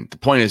 I mean, the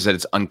point is that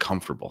it's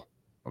uncomfortable.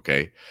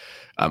 Okay.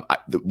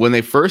 When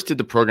they first did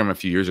the program a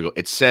few years ago,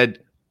 it said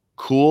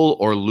cool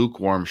or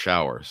lukewarm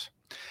showers.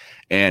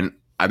 And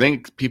I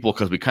think people,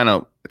 because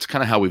it's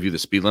kind of how we view the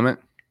speed limit.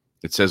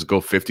 It says go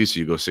 50, so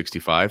you go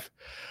 65.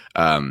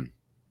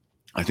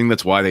 I think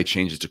that's why they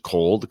changed it to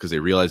cold, because they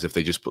realize if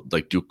they just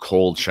do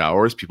cold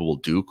showers, people will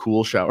do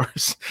cool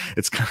showers.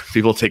 It's kind of,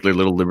 people take their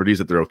little liberties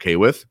that they're okay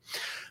with.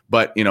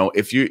 But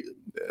if you,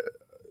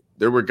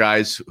 there were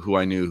guys who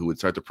I knew who would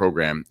start the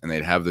program and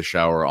they'd have the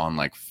shower on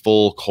like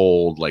full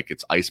cold, like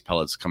it's ice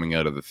pellets coming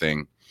out of the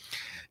thing.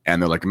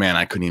 And they're like, man,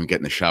 I couldn't even get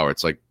in the shower.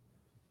 It's like,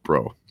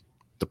 bro,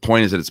 the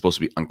point is that it's supposed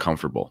to be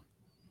uncomfortable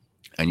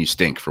and you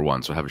stink for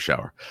one. So have a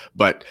shower,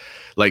 but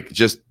like,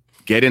 just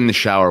get in the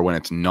shower when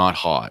it's not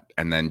hot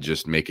and then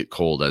just make it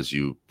cold as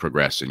you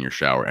progress in your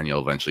shower, and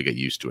you'll eventually get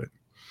used to it.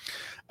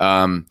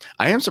 I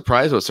am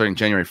surprised about starting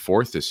January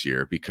 4th this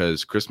year,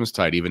 because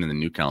Christmastide, even in the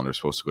new calendar, is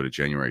supposed to go to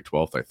January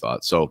 12th, I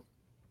thought. So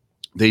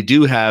they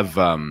do have,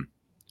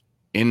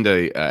 in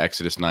the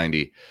Exodus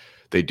 90,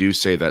 they do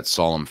say that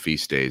solemn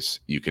feast days,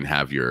 you can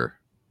have your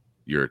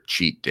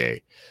cheat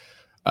day.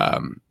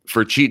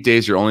 For cheat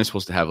days, you're only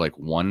supposed to have like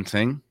one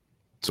thing.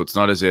 So it's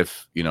not as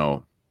if,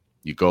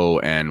 you go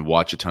and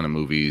watch a ton of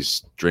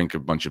movies, drink a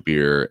bunch of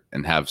beer,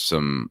 and have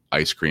some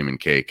ice cream and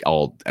cake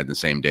all at the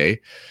same day.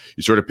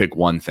 You sort of pick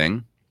one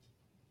thing.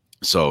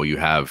 So you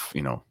have,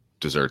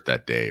 dessert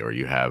that day, or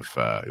you have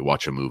you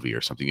watch a movie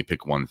or something. You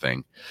pick one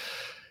thing.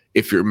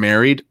 if you're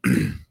married,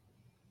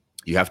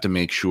 you have to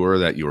make sure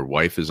that your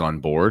wife is on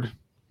board,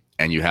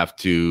 and you have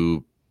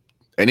to,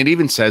 and it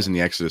even says in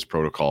the Exodus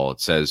protocol,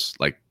 it says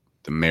like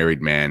the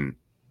married man,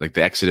 like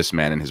the Exodus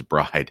man and his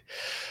bride,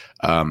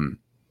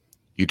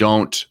 you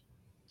don't,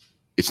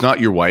 it's not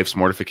your wife's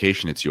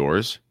mortification, it's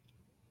yours.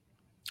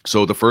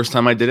 So the first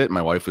time I did it,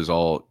 my wife was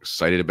all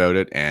excited about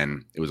it,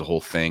 and it was a whole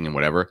thing and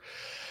whatever.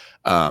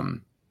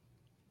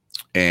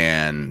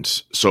 And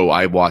so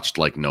I watched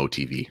like no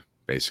TV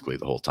basically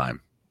the whole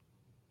time.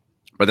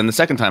 But then the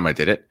second time I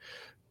did it,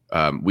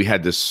 we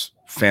had this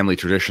family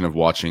tradition of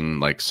watching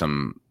like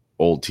some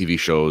old TV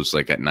shows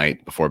like at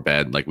night before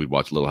bed. Like we'd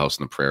watch Little House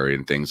on the Prairie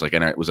and things like,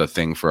 and it was a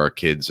thing for our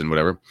kids and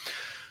whatever.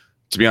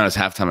 To be honest,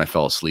 half the time I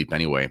fell asleep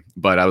anyway.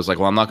 But I was like,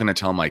 well, I'm not going to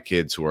tell my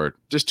kids who are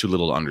just too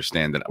little to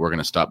understand that we're going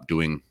to stop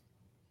doing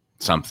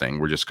something.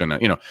 We're just going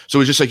to, so it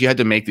was just like you had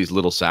to make these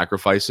little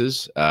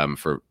sacrifices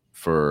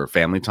for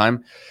family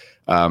time.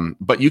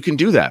 But you can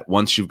do that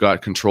once you've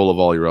got control of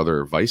all your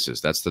other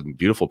vices. That's the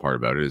beautiful part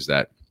about it, is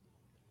that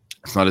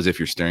it's not as if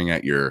you're staring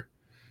at your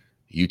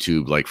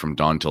YouTube like from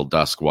dawn till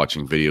dusk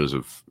watching videos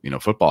of,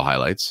 football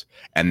highlights,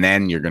 and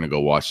then you're going to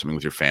go watch something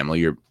with your family.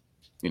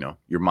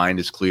 Your mind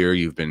is clear.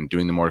 You've been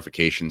doing the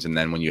mortifications. And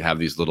then when you have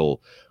these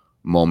little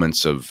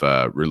moments of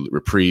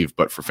reprieve,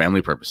 but for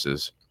family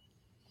purposes,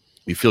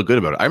 you feel good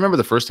about it. I remember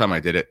the first time I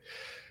did it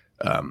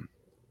when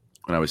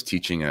I was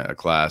teaching a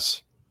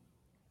class.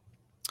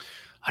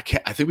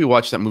 I think we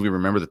watched that movie,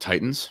 Remember the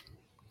Titans.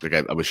 Like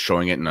I was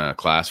showing it in a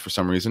class for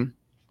some reason,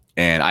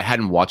 and I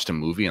hadn't watched a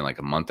movie in like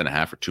a month and a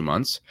half or 2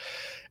 months.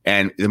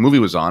 And the movie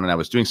was on, and I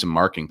was doing some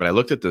marking, but I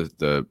looked at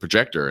the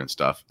projector and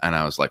stuff, and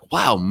I was like,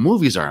 wow,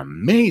 movies are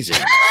amazing.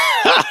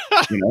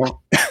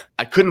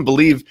 I couldn't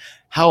believe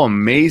how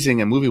amazing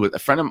a movie was. A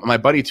friend of my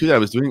buddy too that I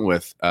was doing it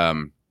with,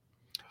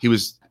 he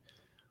was,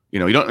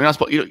 you're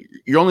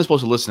only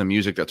supposed to listen to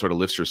music that sort of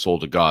lifts your soul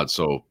to God.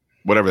 So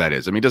whatever that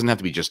is. I mean, it doesn't have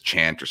to be just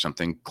chant or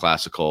something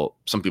classical.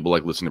 Some people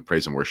like listening to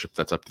praise and worship.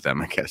 That's up to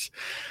them, I guess.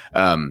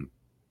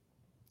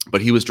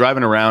 But he was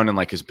driving around, and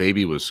like his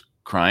baby was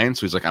crying.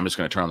 So he's like, I'm just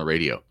going to turn on the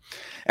radio.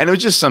 And it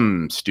was just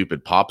some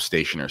stupid pop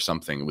station or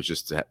something. It was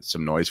just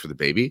some noise for the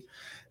baby.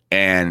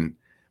 But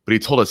he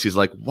told us, he's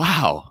like,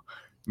 wow,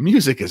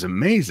 music is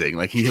amazing.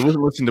 Like he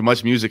wasn't listening to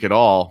much music at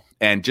all.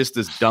 And just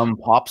this dumb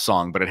pop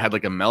song, but it had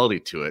like a melody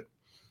to it.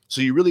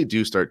 So you really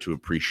do start to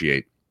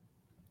appreciate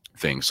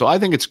things. So I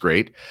think it's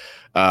great.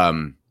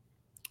 Some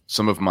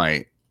of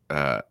my,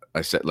 I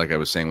said, like I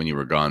was saying when you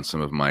were gone,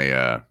 some of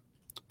my,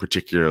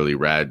 particularly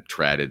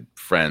rad-tratted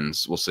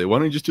friends will say, why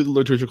don't you just do the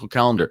liturgical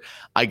calendar?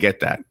 I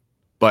get that.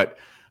 But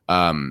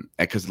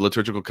because the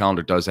liturgical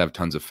calendar does have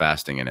tons of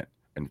fasting in it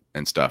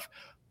and stuff.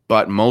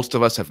 But most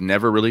of us have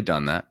never really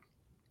done that.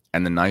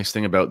 And the nice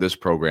thing about this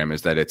program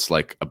is that it's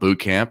like a boot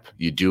camp.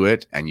 You do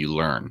it and you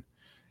learn.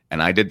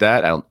 And I did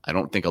that. I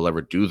don't think I'll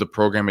ever do the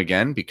program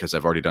again because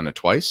I've already done it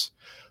twice.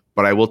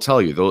 But I will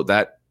tell you, though,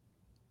 that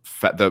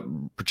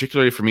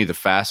particularly for me, the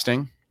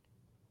fasting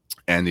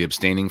and the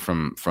abstaining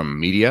from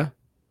media,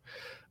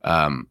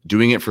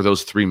 doing it for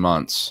those 3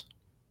 months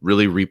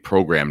really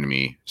reprogrammed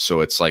me. So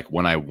it's like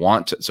when I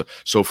want to,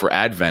 so for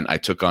Advent, I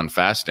took on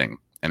fasting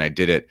and I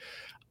did it.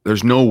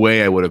 There's no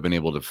way I would have been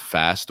able to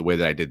fast the way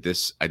that I did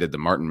this. I did the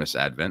Martinmas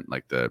Advent,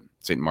 like the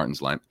St.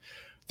 Martin's Lent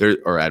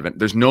or Advent.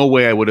 There's no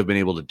way I would have been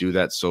able to do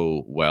that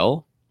so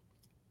well,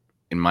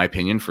 in my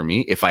opinion, for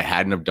me, if I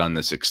hadn't have done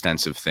this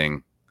extensive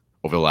thing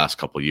over the last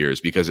couple of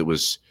years, because it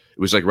was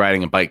like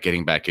riding a bike,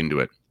 getting back into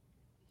it.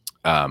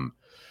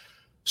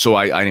 So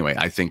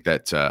I think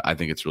that I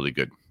think it's really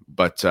good.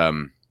 But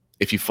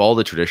if you follow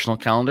the traditional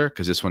calendar,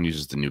 because this one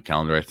uses the new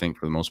calendar, I think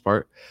for the most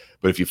part,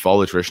 but if you follow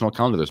the traditional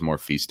calendar, there's more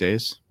feast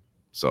days.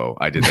 So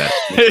I did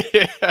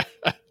that.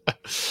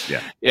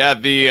 Yeah.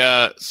 The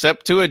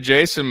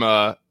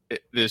Septuagesima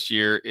this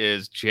year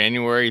is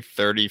January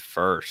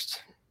 31st.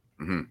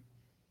 Mm-hmm.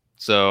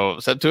 So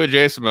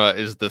Septuagesima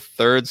is the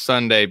third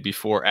Sunday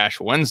before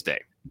Ash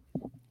Wednesday.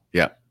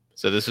 Yeah.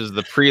 So this is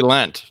the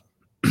pre-Lent.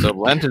 So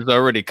Lent is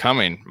already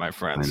coming, my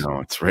friends. I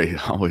know, it's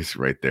always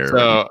right there.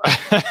 So,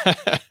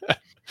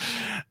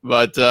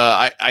 but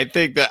I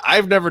think that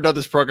I've never done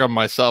this program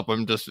myself.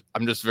 I'm just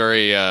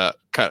very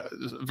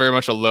very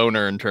much a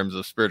loner in terms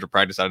of spiritual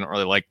practice. I don't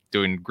really like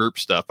doing group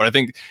stuff, but I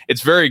think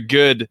it's very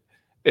good.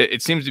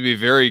 It seems to be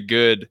very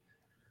good,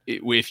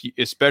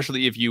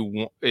 especially if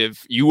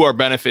you are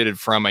benefited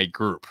from a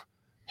group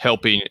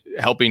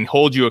helping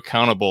hold you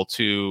accountable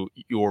to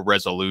your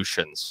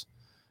resolutions.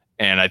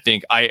 And I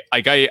think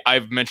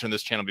I've mentioned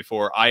this channel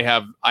before. I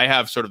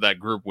have sort of that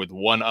group with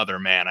one other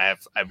man. I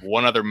have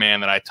one other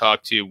man that I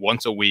talk to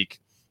once a week.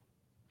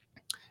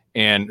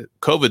 And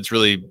COVID's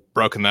really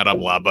broken that up a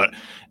lot, but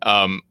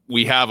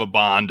we have a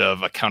bond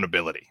of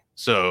accountability.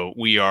 So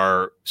we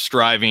are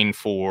striving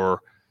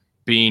for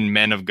being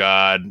men of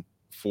God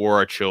for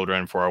our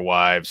children, for our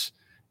wives,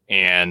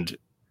 and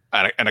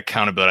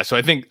accountability. So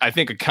I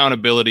think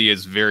accountability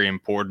is very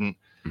important,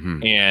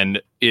 mm-hmm.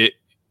 and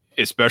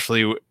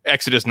especially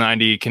Exodus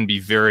 90 can be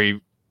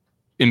very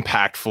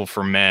impactful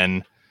for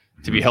men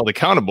to be held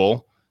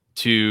accountable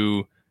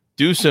to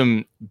do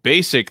some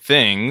basic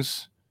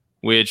things,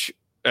 which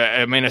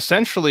I mean,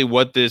 essentially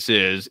what this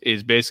is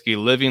basically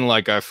living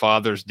like our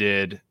fathers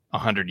did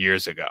 100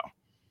 years ago.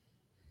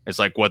 It's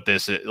like what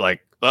this is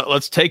like.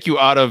 Let's take you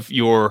out of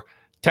your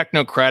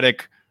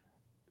technocratic,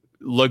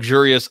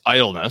 luxurious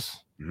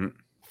idleness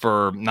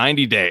for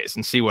 90 days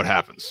and see what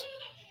happens.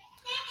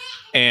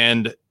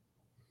 And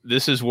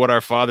this is what our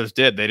fathers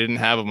did. They didn't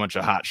have a bunch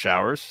of hot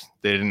showers.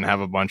 They didn't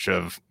have a bunch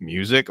of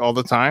music all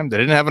the time. They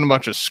didn't have a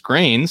bunch of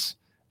screens.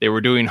 They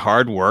were doing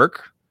hard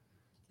work.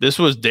 This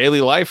was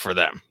daily life for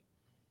them.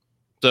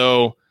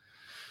 So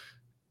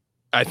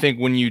I think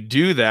when you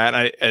do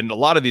that, and a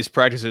lot of these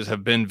practices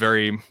have been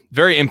very,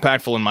 very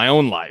impactful in my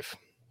own life.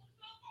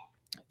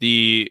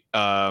 The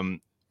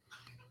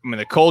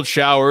cold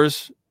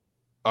showers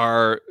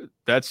are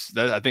that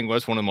I think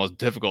was one of the most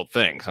difficult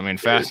things. I mean,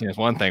 fasting is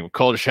one thing, but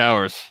cold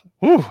showers,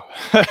 whew.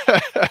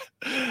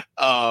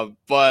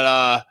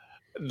 But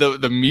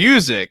the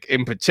music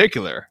in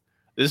particular,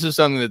 this is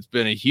something that's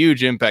been a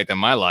huge impact on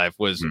my life.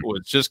 Was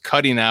just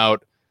cutting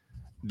out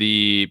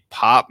the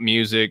pop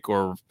music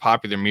or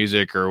popular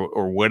music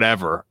or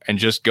whatever, and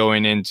just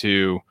going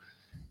into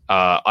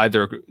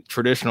either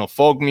traditional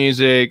folk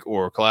music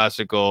or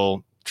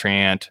classical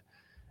chant.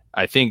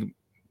 I think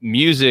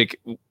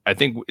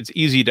it's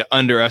easy to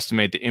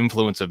underestimate the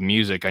influence of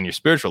music on your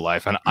spiritual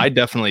life. And I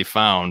definitely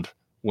found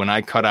when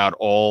I cut out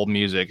all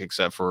music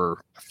except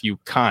for a few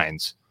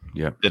kinds,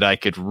 that I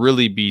could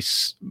really be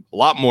a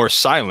lot more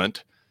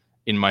silent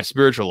in my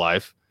spiritual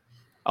life,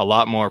 a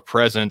lot more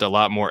present, a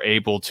lot more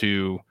able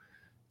to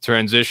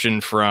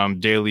transition from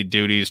daily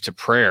duties to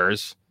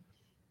prayers,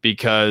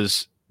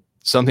 because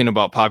something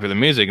about popular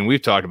music, and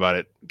we've talked about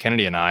it,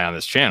 Kennedy and I, on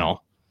this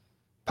channel,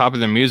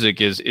 popular music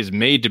is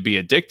made to be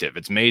addictive.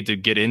 It's made to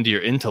get into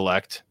your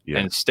intellect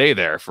and stay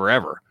there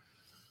forever.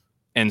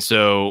 And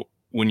so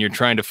when you're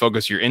trying to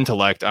focus your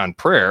intellect on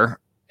prayer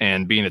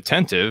and being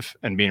attentive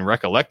and being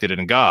recollected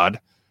in God,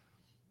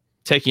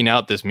 taking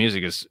out this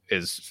music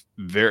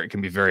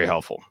can be very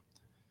helpful.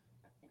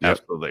 Yep.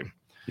 Absolutely.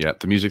 Yeah.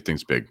 The music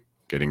thing's big,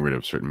 getting rid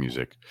of certain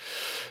music.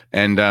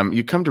 And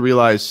you come to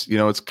realize,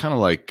 it's kind of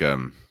like,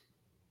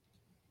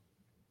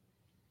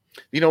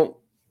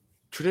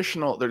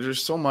 traditional,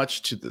 there's so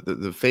much to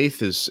the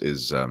faith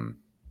is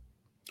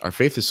our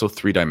faith is so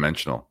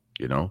three-dimensional,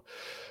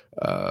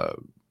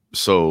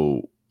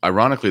 so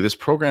ironically, this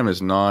program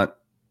it's not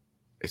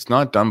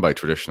done by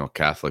traditional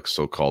Catholics,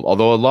 so-called,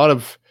 although a lot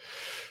of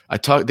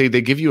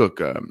they give you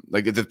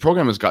the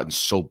program has gotten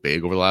so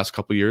big over the last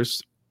couple of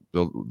years.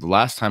 The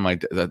last time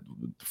the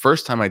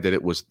first time I did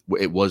it was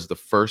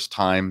the first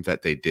time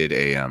that they did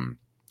an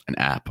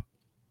app.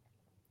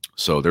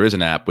 So there is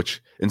an app,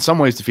 which in some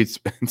ways defeats.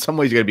 In some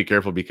ways, you got to be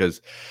careful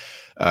because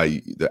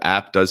the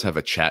app does have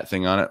a chat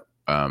thing on it,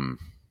 so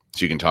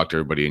you can talk to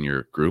everybody in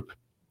your group.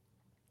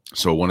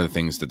 So one of the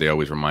things that they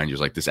always remind you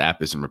is like, this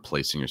app isn't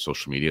replacing your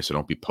social media, so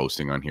don't be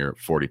posting on here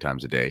 40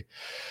 times a day.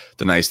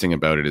 The nice thing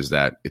about it is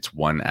that it's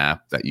one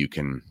app that you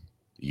can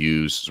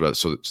use,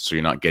 so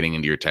you're not getting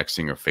into your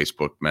texting or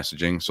Facebook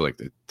messaging. So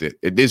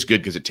it is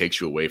good because it takes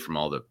you away from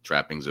all the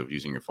trappings of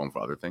using your phone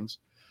for other things,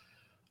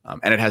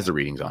 and it has the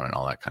readings on it and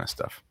all that kind of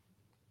stuff.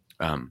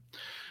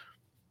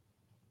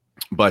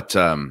 But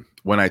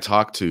when I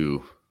talked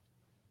to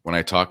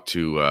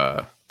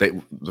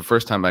the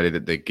first time I did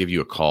it, they give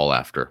you a call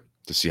after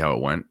to see how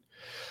it went.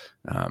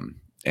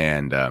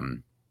 And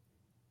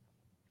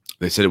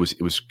they said it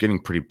was getting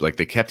pretty, like,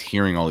 they kept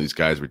hearing all these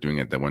guys were doing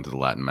it that went to the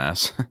Latin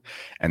Mass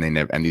and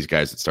and these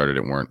guys that started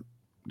it weren't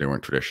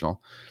traditional.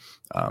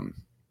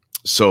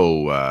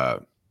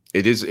 So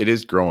it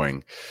is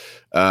growing.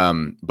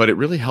 But it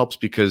really helps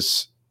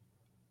because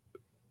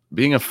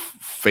being a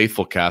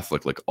faithful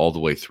Catholic, like all the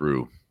way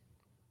through,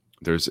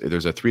 there's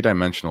a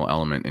three-dimensional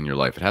element in your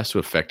life. It has to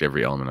affect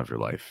every element of your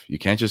life. You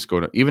can't just go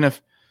to, even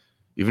if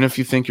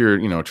you think you're,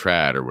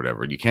 trad or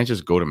whatever, you can't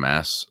just go to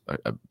Mass. I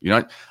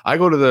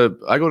go to the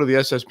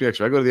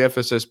SSPX, or I go to the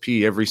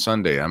FSSP every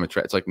Sunday. I'm a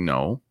trad. It's like,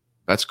 no,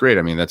 that's great.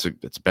 I mean, that's a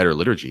better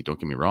liturgy. Don't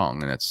get me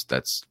wrong. And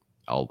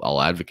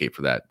I'll advocate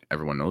for that.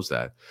 Everyone knows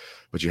that,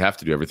 but you have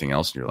to do everything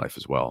else in your life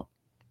as well.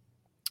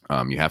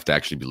 You have to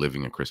actually be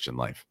living a Christian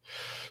life.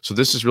 So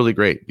this is really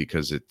great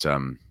because it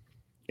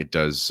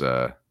does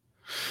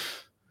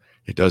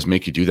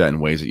make you do that in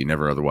ways that you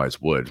never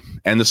otherwise would.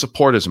 And the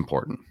support is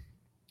important.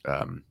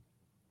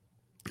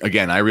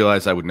 Again, I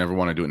realized I would never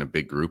want to do it in a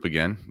big group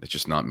again. It's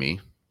just not me.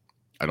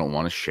 I don't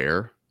want to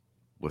share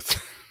with,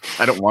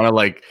 I don't want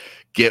to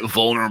get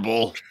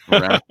vulnerable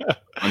around a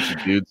bunch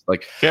of dudes.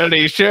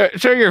 Kennedy,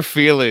 share your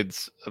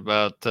feelings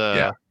about,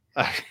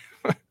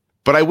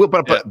 But I will,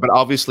 but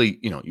obviously,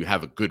 you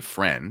have a good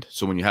friend.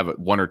 So when you have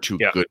one or two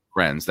good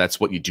friends, that's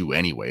what you do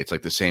anyway. It's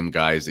like the same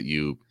guys that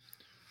you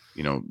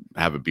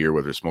have a beer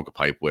with or smoke a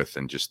pipe with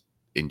and just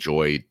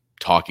enjoy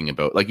talking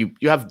about. Like you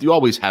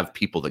always have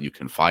people that you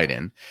confide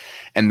in,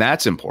 and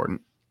that's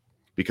important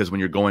because when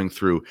you're going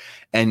through,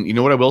 and you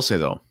know what I will say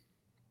though,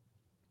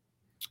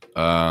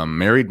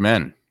 married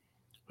men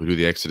who do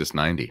the Exodus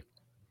 90,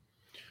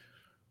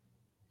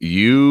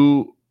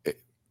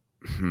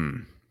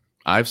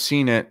 I've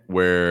seen it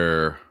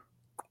where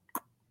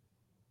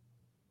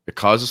it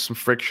causes some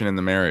friction in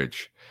the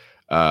marriage,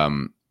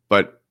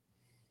 but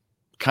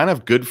kind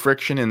of good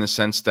friction in the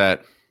sense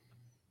that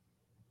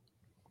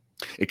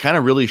it kind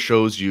of really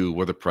shows you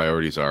where the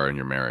priorities are in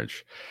your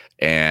marriage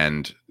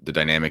and the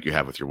dynamic you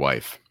have with your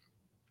wife,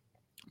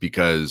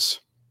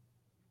 because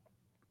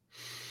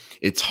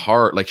it's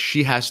hard. Like,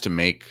 she has to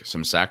make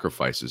some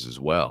sacrifices as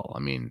well. I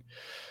mean,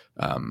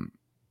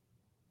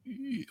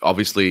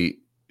 obviously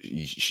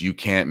you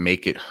can't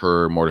make it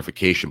her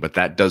mortification, but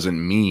that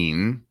doesn't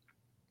mean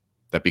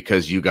that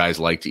because you guys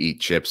like to eat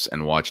chips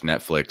and watch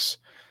Netflix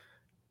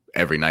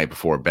every night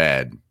before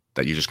bed,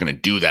 that you're just going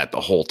to do that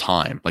the whole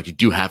time. Like, you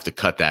do have to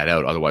cut that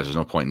out. Otherwise, there's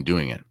no point in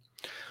doing it.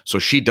 So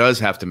she does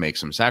have to make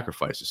some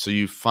sacrifices. So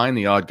you find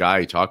the odd guy,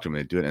 you talk to him,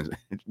 and do it. And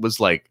it was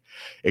like,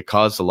 it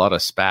caused a lot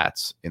of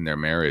spats in their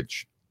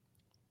marriage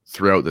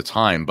throughout the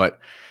time. But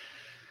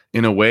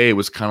in a way, it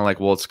was kind of like,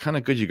 well, it's kind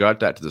of good you got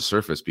that to the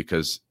surface,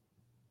 because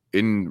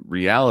in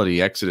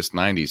reality, Exodus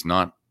 90 is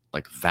not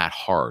like that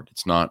hard.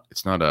 It's not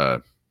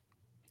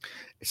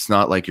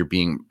like you're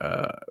being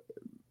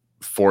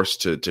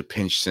forced to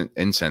pinch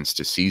incense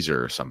to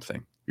Caesar or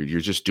something.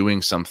 You're just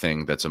doing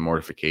something that's a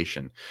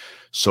mortification.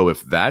 So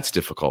if that's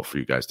difficult for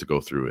you guys to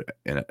go through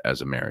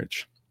as a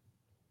marriage,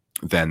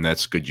 then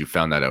that's good you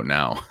found that out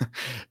now,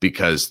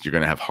 because you're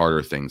going to have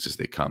harder things as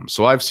they come.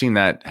 So I've seen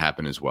that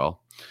happen as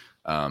well.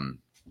 I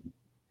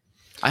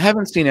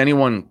haven't seen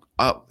anyone.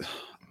 I've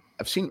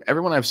seen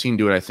everyone I've seen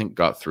do it, I think,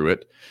 got through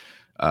it.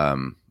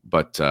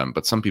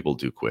 But some people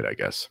do quit, I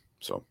guess.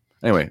 So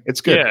anyway,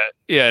 it's good.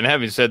 Yeah. And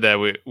having said that,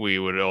 we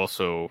would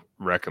also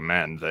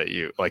recommend that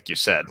you, like you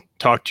said,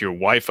 talk to your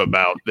wife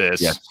about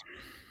this. Yes.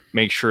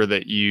 Make sure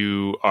that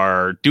you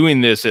are doing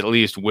this at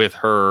least with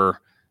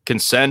her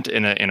consent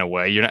in a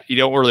way. You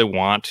don't really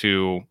want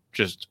to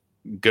just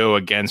go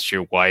against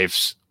your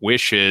wife's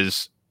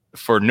wishes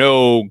for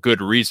no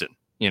good reason.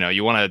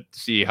 You want to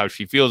see how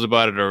she feels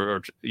about it,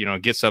 or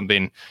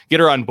get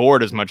her on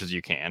board as much as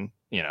you can.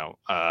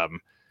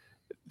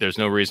 There's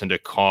no reason to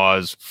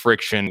cause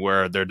friction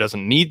where there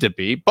doesn't need to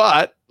be.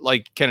 But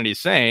like Kennedy's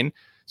saying,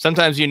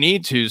 sometimes you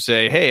need to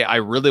say, hey, I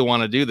really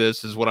want to do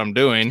this. This is what I'm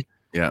doing.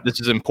 Yeah. This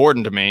is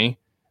important to me.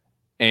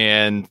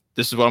 And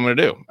this is what I'm going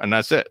to do. And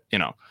that's it,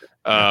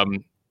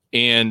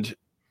 And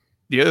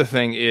the other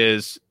thing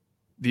is,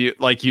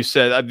 like you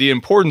said, the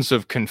importance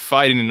of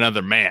confiding in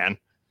another man.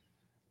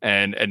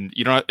 And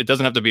it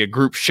doesn't have to be a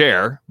group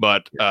share,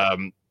 but I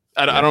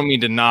don't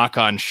mean to knock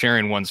on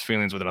sharing one's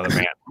feelings with another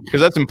man,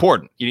 because that's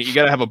important. You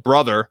got to have a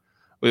brother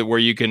where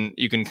you can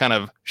kind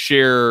of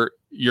share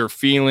your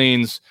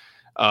feelings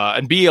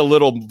and be a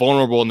little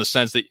vulnerable in the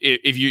sense that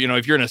if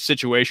you're in a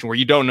situation where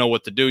you don't know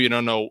what to do, you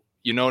don't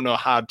know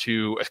how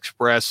to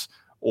express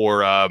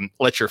or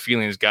let your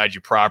feelings guide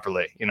you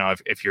properly.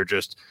 If you're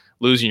just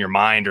losing your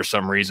mind or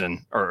some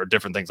reason or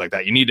different things like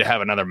that, you need to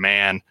have another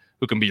man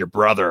who can be your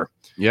brother.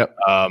 Yep.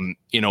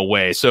 In a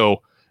way.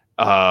 So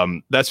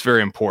that's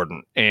very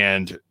important.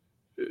 And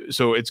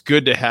so it's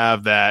good to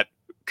have that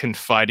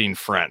confiding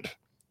friend.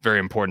 Very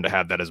important to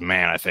have that as a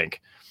man, I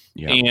think.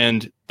 Yeah.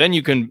 And then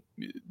you can,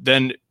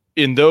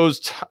 in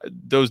those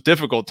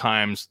difficult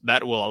times,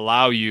 that will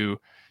allow you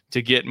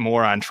to get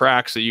more on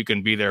track so you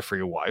can be there for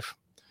your wife.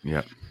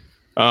 Yeah.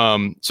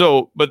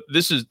 But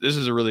this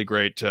is a really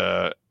great,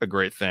 a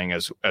great thing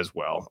as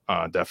well.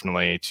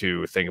 Definitely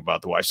to think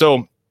about the wife.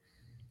 So,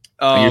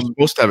 you're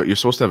supposed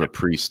to have a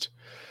priest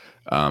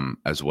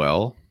as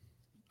well.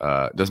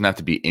 It doesn't have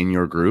to be in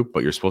your group,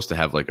 but you're supposed to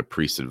have like a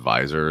priest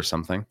advisor or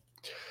something.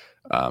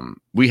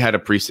 We had a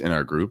priest in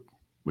our group,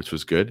 which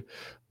was good.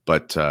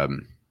 But I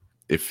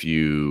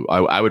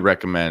would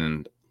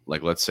recommend,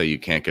 like, let's say you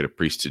can't get a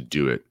priest to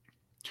do it.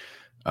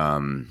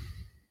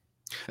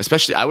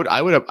 Especially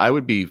I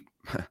would be,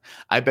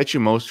 I bet you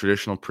most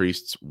traditional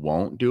priests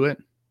won't do it.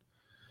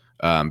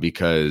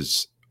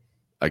 Because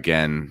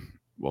again,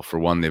 well, for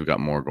one, they've got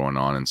more going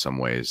on in some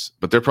ways,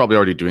 but they're probably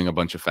already doing a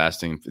bunch of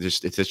fasting. It's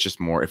just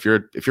more. If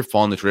you're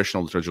following the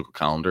traditional liturgical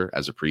calendar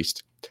as a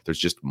priest, there's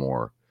just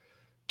more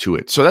to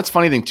it. So that's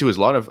funny thing too, is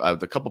a lot of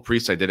the couple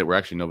priests I did it were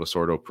actually Novus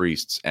Ordo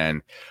priests,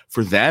 and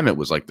for them it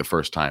was like the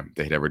first time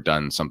they had ever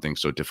done something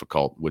so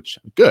difficult. Which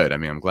good. I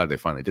mean, I'm glad they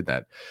finally did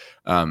that.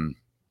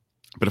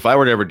 But if I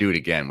were to ever do it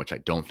again, which I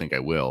don't think I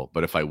will,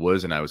 but if I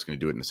was and I was going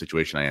to do it in the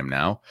situation I am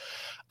now,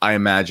 I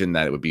imagine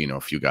that it would be a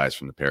few guys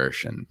from the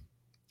parish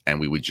and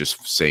we would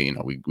just say,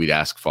 we'd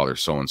ask Father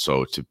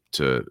so-and-so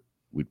to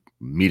we'd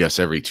meet us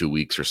every 2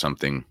 weeks or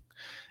something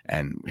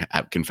and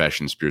have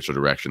confession, spiritual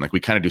direction. Like, we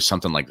kind of do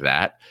something like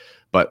that,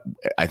 but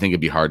I think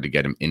it'd be hard to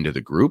get him into the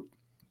group.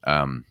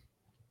 And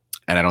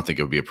I don't think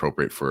it would be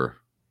appropriate for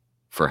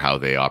how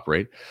they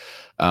operate.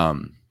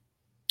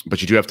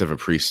 But you do have to have a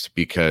priest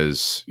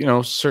because,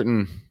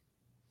 certain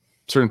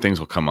things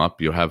will come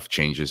up. You'll have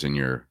changes in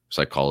your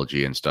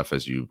psychology and stuff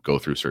as you go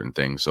through certain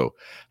things. So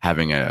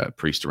having a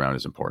priest around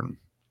is important.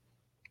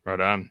 Right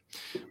on.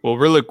 Well,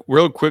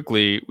 real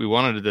quickly, we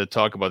wanted to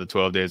talk about the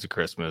 12 Days of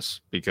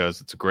Christmas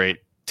because it's a great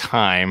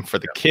time for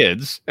the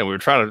kids, and we were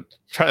trying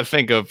to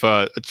think of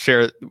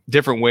share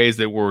different ways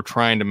that we're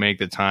trying to make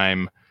the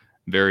time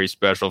very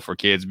special for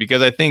kids,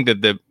 because I think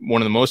that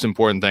one of the most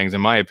important things,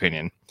 in my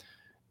opinion,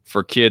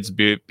 for kids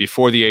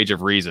before the age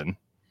of reason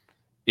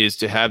is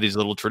to have these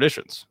little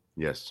traditions.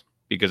 Yes.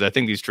 Because I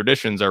think these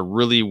traditions are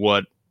really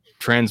what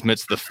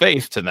transmits the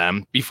faith to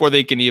them before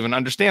they can even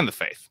understand the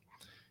faith.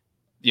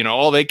 You know,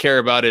 all they care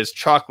about is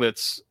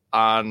chocolates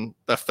on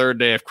the third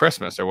day of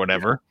Christmas or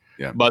whatever.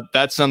 Yeah. But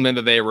that's something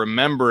that they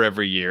remember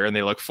every year and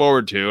they look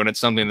forward to. And it's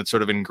something that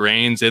sort of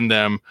ingrains in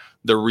them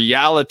the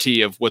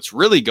reality of what's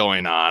really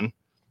going on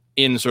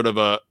in sort of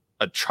a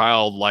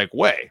childlike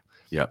way.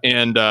 Yeah.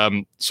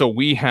 And so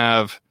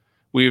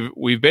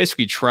we've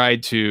basically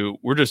tried to,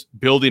 we're just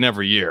building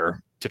every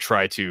year to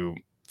try to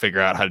figure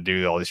out how to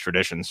do all these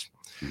traditions.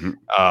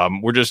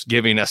 Mm-hmm. We're just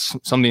giving us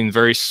something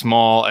very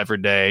small every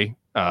day.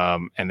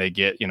 And they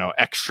get,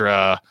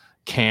 extra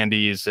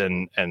candies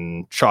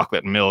and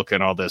chocolate milk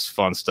and all this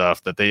fun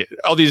stuff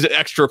all these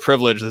extra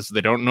privileges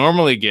they don't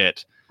normally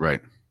get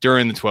right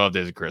during the 12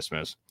 days of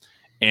Christmas.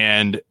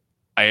 And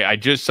I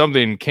just,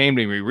 something came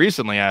to me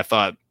recently. I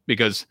thought,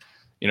 because,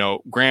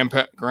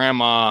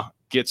 grandma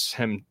gets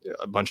him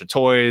a bunch of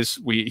toys.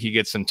 He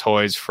gets some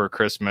toys for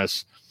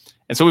Christmas.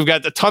 And so we've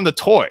got a ton of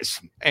toys.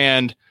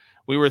 And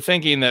we were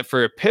thinking that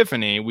for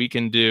Epiphany, we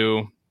can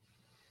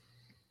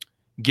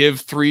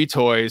give 3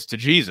 toys to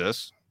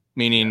Jesus,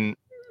 meaning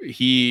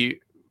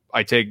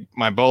I take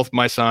both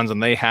my sons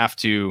and they have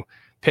to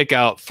pick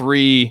out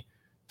 3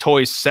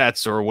 toy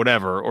sets or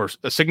whatever, or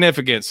a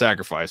significant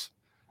sacrifice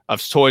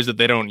of toys that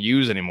they don't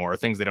use anymore,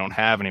 things they don't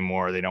have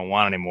anymore, they don't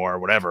want anymore, or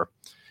whatever.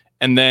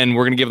 And then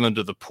we're going to give them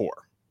to the poor.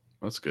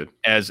 That's good.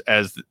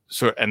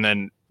 And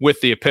then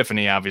with the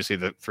Epiphany, obviously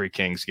the 3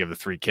 kings give the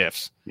 3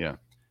 gifts. Yeah.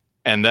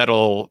 And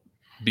that'll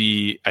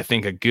be, I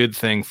think, a good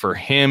thing for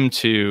him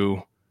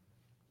to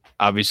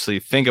obviously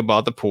think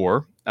about the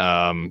poor,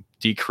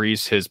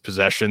 decrease his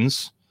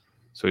possessions,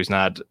 so he's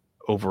not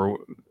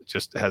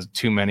just has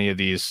too many of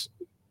these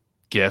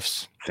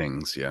gifts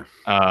things. Yeah.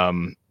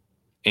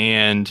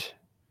 And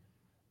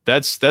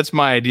that's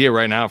my idea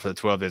right now for the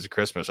 12 days of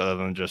Christmas, other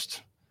than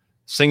just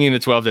singing the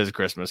 12 days of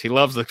Christmas. He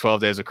loves the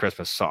 12 days of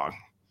Christmas song,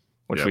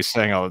 which we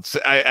sing all.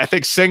 I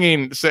think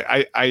singing.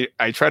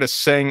 I try to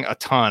sing a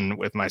ton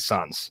with my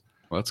sons.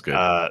 Well, that's good.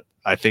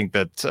 I think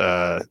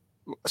that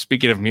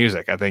speaking of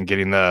music, I think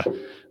getting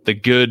the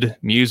good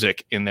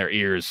music in their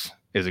ears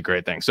is a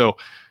great thing. So,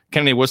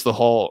 Kennedy, what are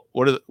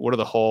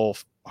the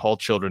whole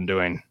children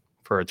doing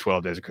for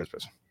 12 days of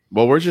Christmas?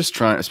 Well, we're just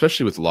trying,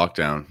 especially with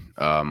lockdown,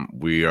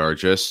 we are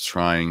just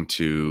trying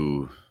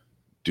to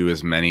do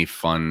as many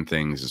fun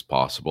things as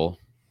possible.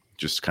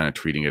 Just kind of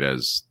treating it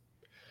as,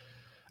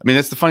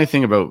 that's the funny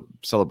thing about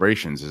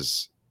celebrations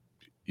is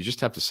you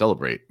just have to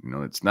celebrate.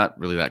 It's not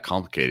really that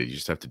complicated. You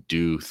just have to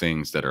do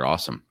things that are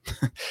awesome.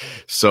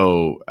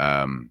 So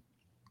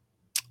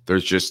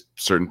there's just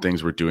certain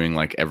things we're doing,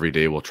 like every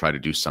day we'll try to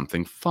do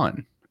something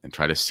fun and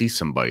try to see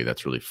somebody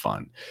that's really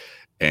fun.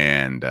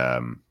 And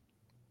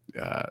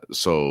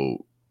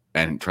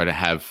and try to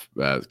have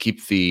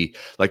keep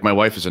like my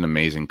wife is an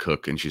amazing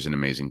cook and she's an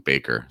amazing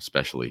baker,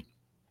 especially.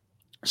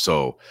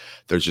 So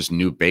there's just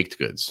new baked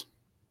goods.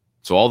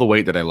 So all the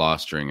weight that I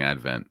lost during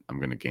Advent, I'm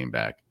going to gain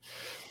back.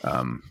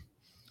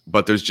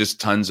 But there's just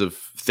tons of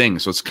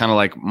things. So it's kind of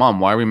like, Mom,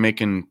 why are we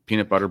making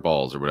peanut butter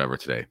balls or whatever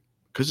today?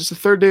 Because it's the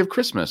 3rd day of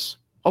Christmas.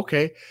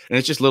 Okay. And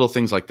it's just little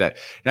things like that.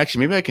 And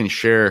actually, maybe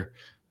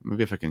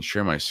if I can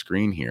share my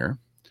screen here.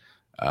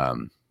 I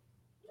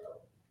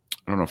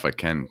don't know if I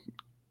can.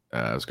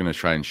 I was going to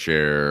try and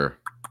share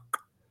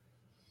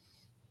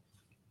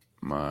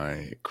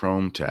my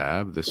Chrome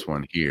tab, this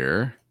one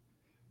here.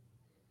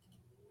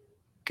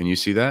 Can you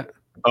see that?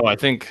 Oh, I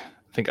think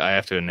I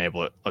have to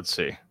enable it. Let's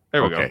see.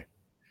 There we go.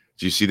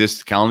 Do you see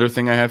this calendar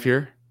thing I have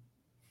here?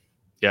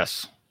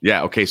 Yes.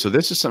 Yeah. Okay. So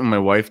this is something my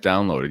wife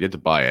downloaded. You had to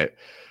buy it.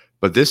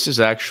 But this is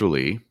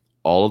actually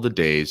all of the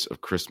days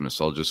of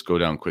Christmas. I'll just go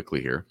down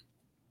quickly here.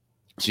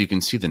 So you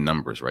can see the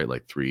numbers, right?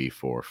 Like 3,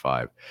 4,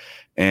 5.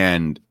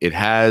 And it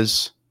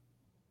has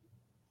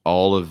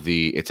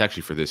it's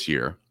actually for this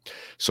year.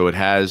 So it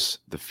has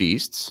the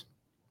feasts.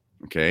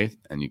 Okay.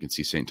 And you can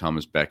see St.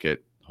 Thomas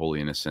Becket,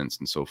 Holy Innocents,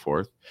 and so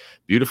forth.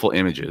 Beautiful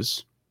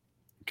images.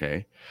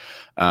 Okay.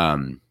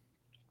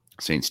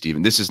 St.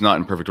 Stephen. This is not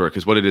in perfect order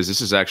because what it is,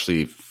 this is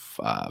actually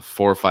 4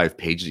 or 5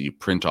 pages that you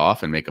print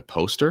off and make a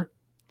poster.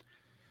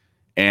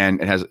 And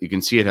you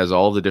can see it has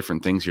all the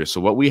different things here.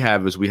 So what we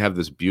have is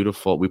this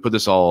beautiful, we put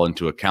this all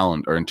into a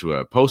calendar or into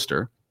a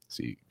poster.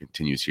 See, it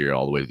continues here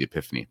all the way to the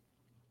Epiphany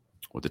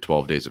with the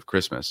 12 days of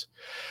Christmas,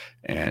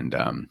 and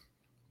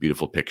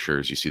beautiful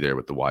pictures you see there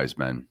with the wise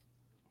men.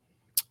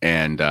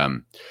 And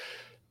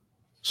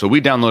so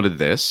we downloaded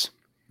this,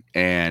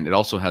 and it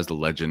also has the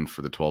legend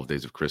for the 12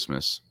 days of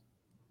Christmas.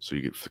 So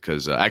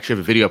because I actually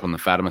have a video up on the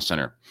Fatima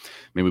Center.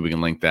 Maybe we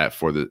can link that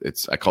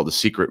I call it the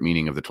secret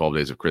meaning of the 12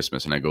 days of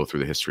Christmas. And I go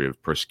through the history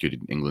of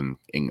persecuted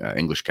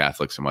English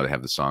Catholics and why they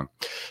have the song.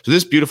 So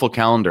this beautiful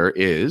calendar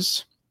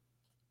is,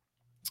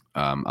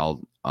 I'll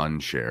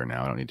unshare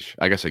now. I don't need to.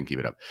 I guess I can keep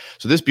it up.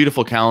 So this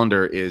beautiful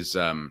calendar is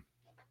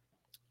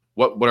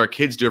what our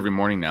kids do every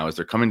morning now is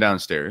they're coming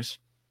downstairs.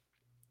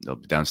 They'll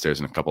be downstairs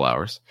in a couple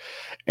hours,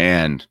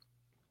 and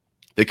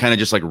they kind of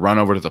just like run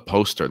over to the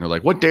poster and they're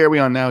like, "What day are we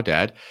on now,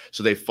 Dad?"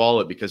 So they follow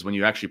it because when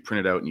you actually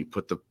print it out and you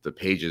put the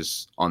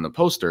pages on the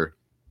poster,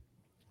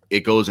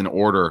 it goes in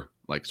order,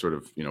 like sort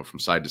of, you know, from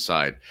side to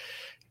side.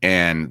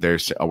 And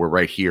there's, we're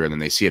right here. And then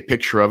they see a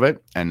picture of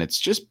it and it's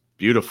just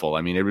beautiful.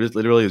 I mean, it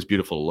literally is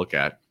beautiful to look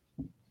at.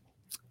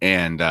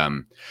 And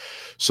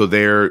so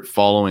they're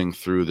following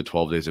through the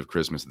 12 days of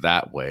Christmas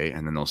that way.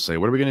 And then they'll say,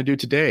 "What are we going to do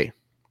today?"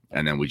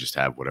 And then we just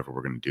have whatever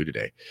we're going to do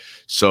today.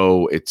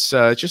 So it's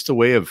just a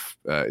way of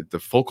the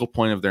focal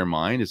point of their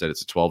mind is that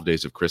it's 12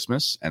 days of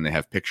Christmas and they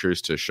have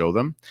pictures to show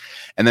them.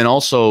 And then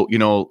also, you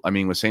know, I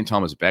mean, with St.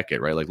 Thomas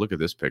Becket, right? Like, look at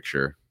this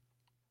picture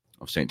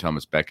of St.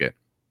 Thomas Becket.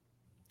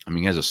 I mean,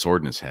 he has a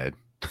sword in his head.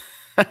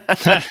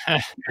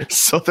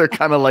 So they're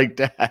kind of like,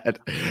 "Dad,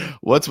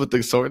 what's with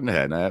the sword in the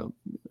head?"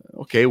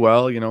 Okay,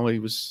 well, you know,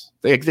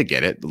 they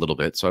get it a little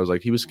bit. So I was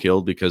like, he was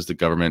killed because the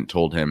government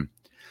told him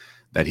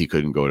that he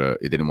couldn't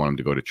it didn't want him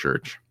to go to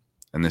church.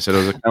 And they said,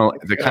 "Is it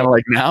kind of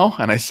like now?"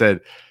 And I said,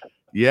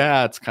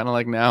 "Yeah, it's kind of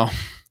like now."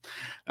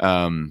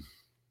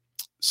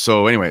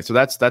 So anyway, so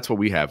that's what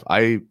we have.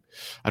 I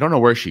don't know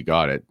where she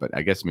got it, but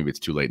I guess maybe it's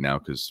too late now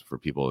because for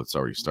people it's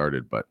already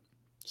started, but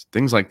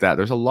things like that.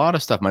 There's a lot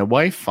of stuff. My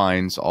wife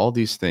finds all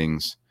these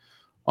things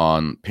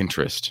on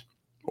Pinterest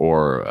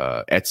or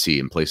Etsy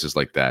and places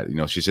like that. You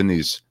know, she's in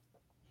these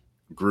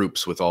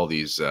groups with all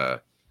these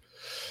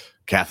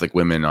Catholic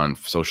women on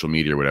social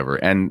media or whatever.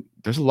 And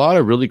there's a lot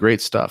of really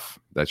great stuff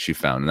that she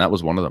found. And that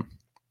was one of them.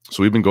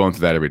 So we've been going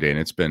through that every day. And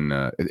it's been,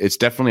 it's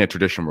definitely a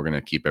tradition we're going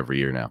to keep every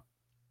year now.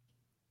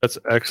 That's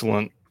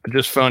excellent. I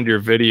just found your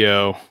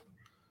video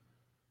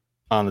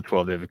on the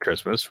 12th day of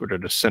Christmas, which I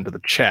just sent to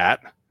the chat.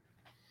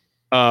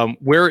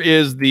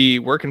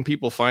 Where can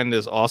people find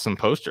this awesome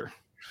poster?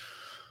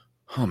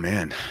 Oh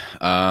man.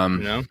 You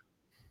know,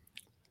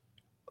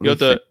 you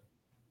have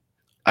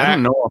I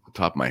don't know off the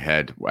top of my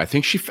head. I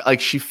think she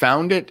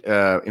found it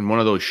in one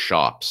of those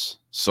shops.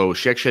 So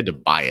she actually had to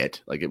buy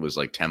it. Like it was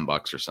like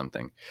 $10 or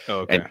something. Oh,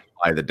 okay. And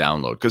buy the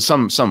download because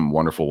some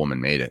wonderful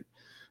woman made it.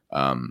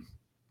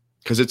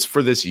 Because it's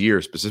for this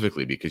year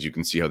specifically because you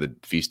can see how the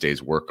feast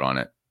days work on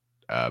it.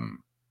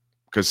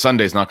 Because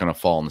Sunday's not going to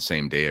fall on the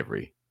same day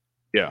every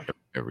year.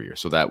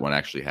 So that one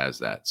actually has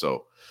that.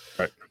 So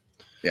right.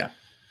 Yeah.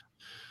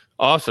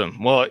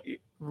 Awesome. Well,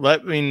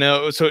 let me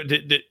know. So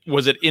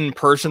was it in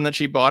person that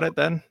she bought it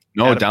then?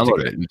 No,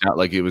 downloaded it.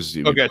 Like it was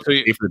okay. So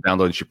you for the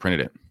download and she printed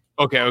it.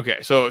 Okay.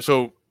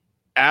 So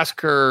ask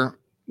her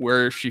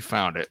where she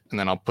found it, and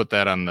then I'll put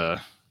that on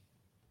the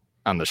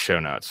show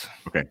notes.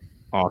 Okay.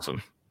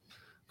 Awesome.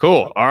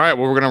 Cool. All right.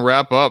 Well, we're gonna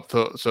wrap up.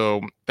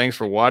 So thanks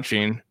for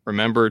watching.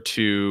 Remember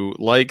to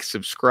like,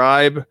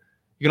 subscribe.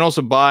 You can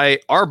also buy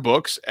our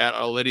books at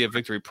Our Lady of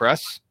Victory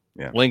Press.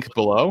 Yeah. Link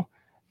below.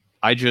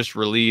 I just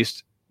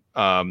released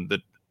the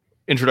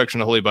Introduction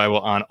to the Holy Bible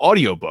on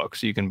audiobook.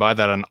 So you can buy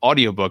that on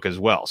audiobook as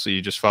well. So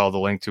you just follow the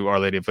link to Our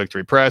Lady of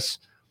Victory Press.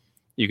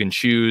 You can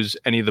choose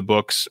any of the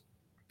books.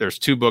 There's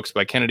 2 books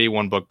by Kennedy,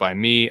 1 book by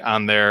me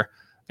on there,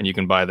 and you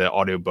can buy the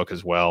audiobook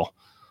as well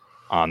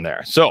on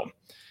there. So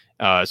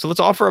let's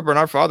offer up an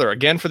Our Father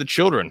again for the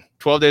children,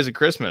 12 days of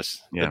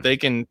Christmas, that they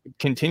can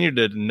continue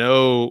to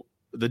know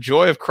the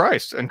joy of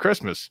Christ and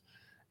Christmas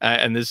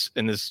and this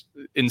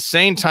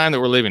insane time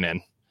that we're living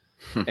in.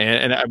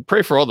 And I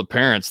pray for all the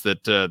parents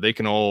that they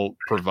can all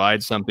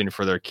provide something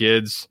for their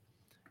kids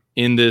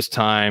in this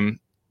time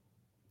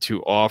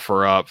to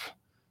offer up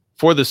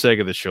for the sake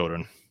of the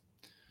children.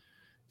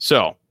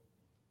 So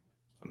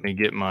let me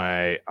get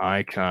my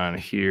icon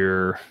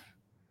here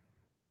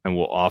and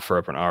we'll offer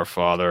up an Our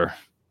Father.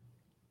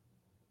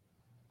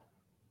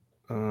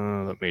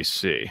 Let me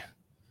see.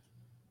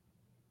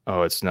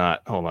 Oh, it's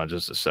not. Hold on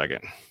just a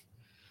second.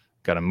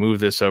 Got to move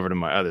this over to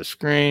my other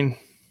screen.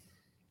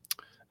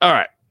 All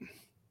right.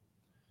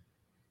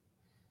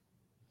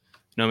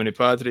 Nomine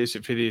Patris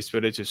et Filii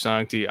Spiritus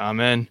Sancti.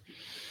 Amen.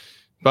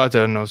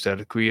 Pater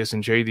noster, qui es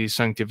in caelis,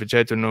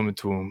 sanctificetur nomen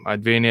tuum,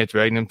 adveniat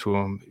regnum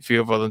tuum,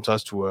 fiat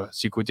voluntas tua,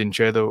 sicut in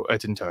cielo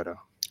et in terra.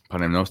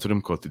 Panem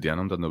nostrum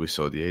quotidianum da nobis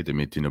hodie,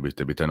 dimitti nobis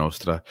debita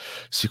nostra,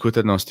 sicut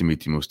et nos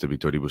dimittimus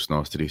debitoribus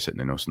nostris, et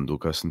ne nos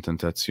inducas in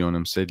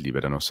tentationem, sed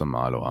libera nos a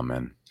malo.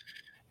 Amen.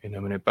 In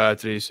nomine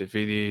Patris et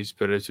Filii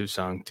Spiritus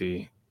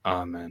Sancti.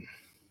 Amen.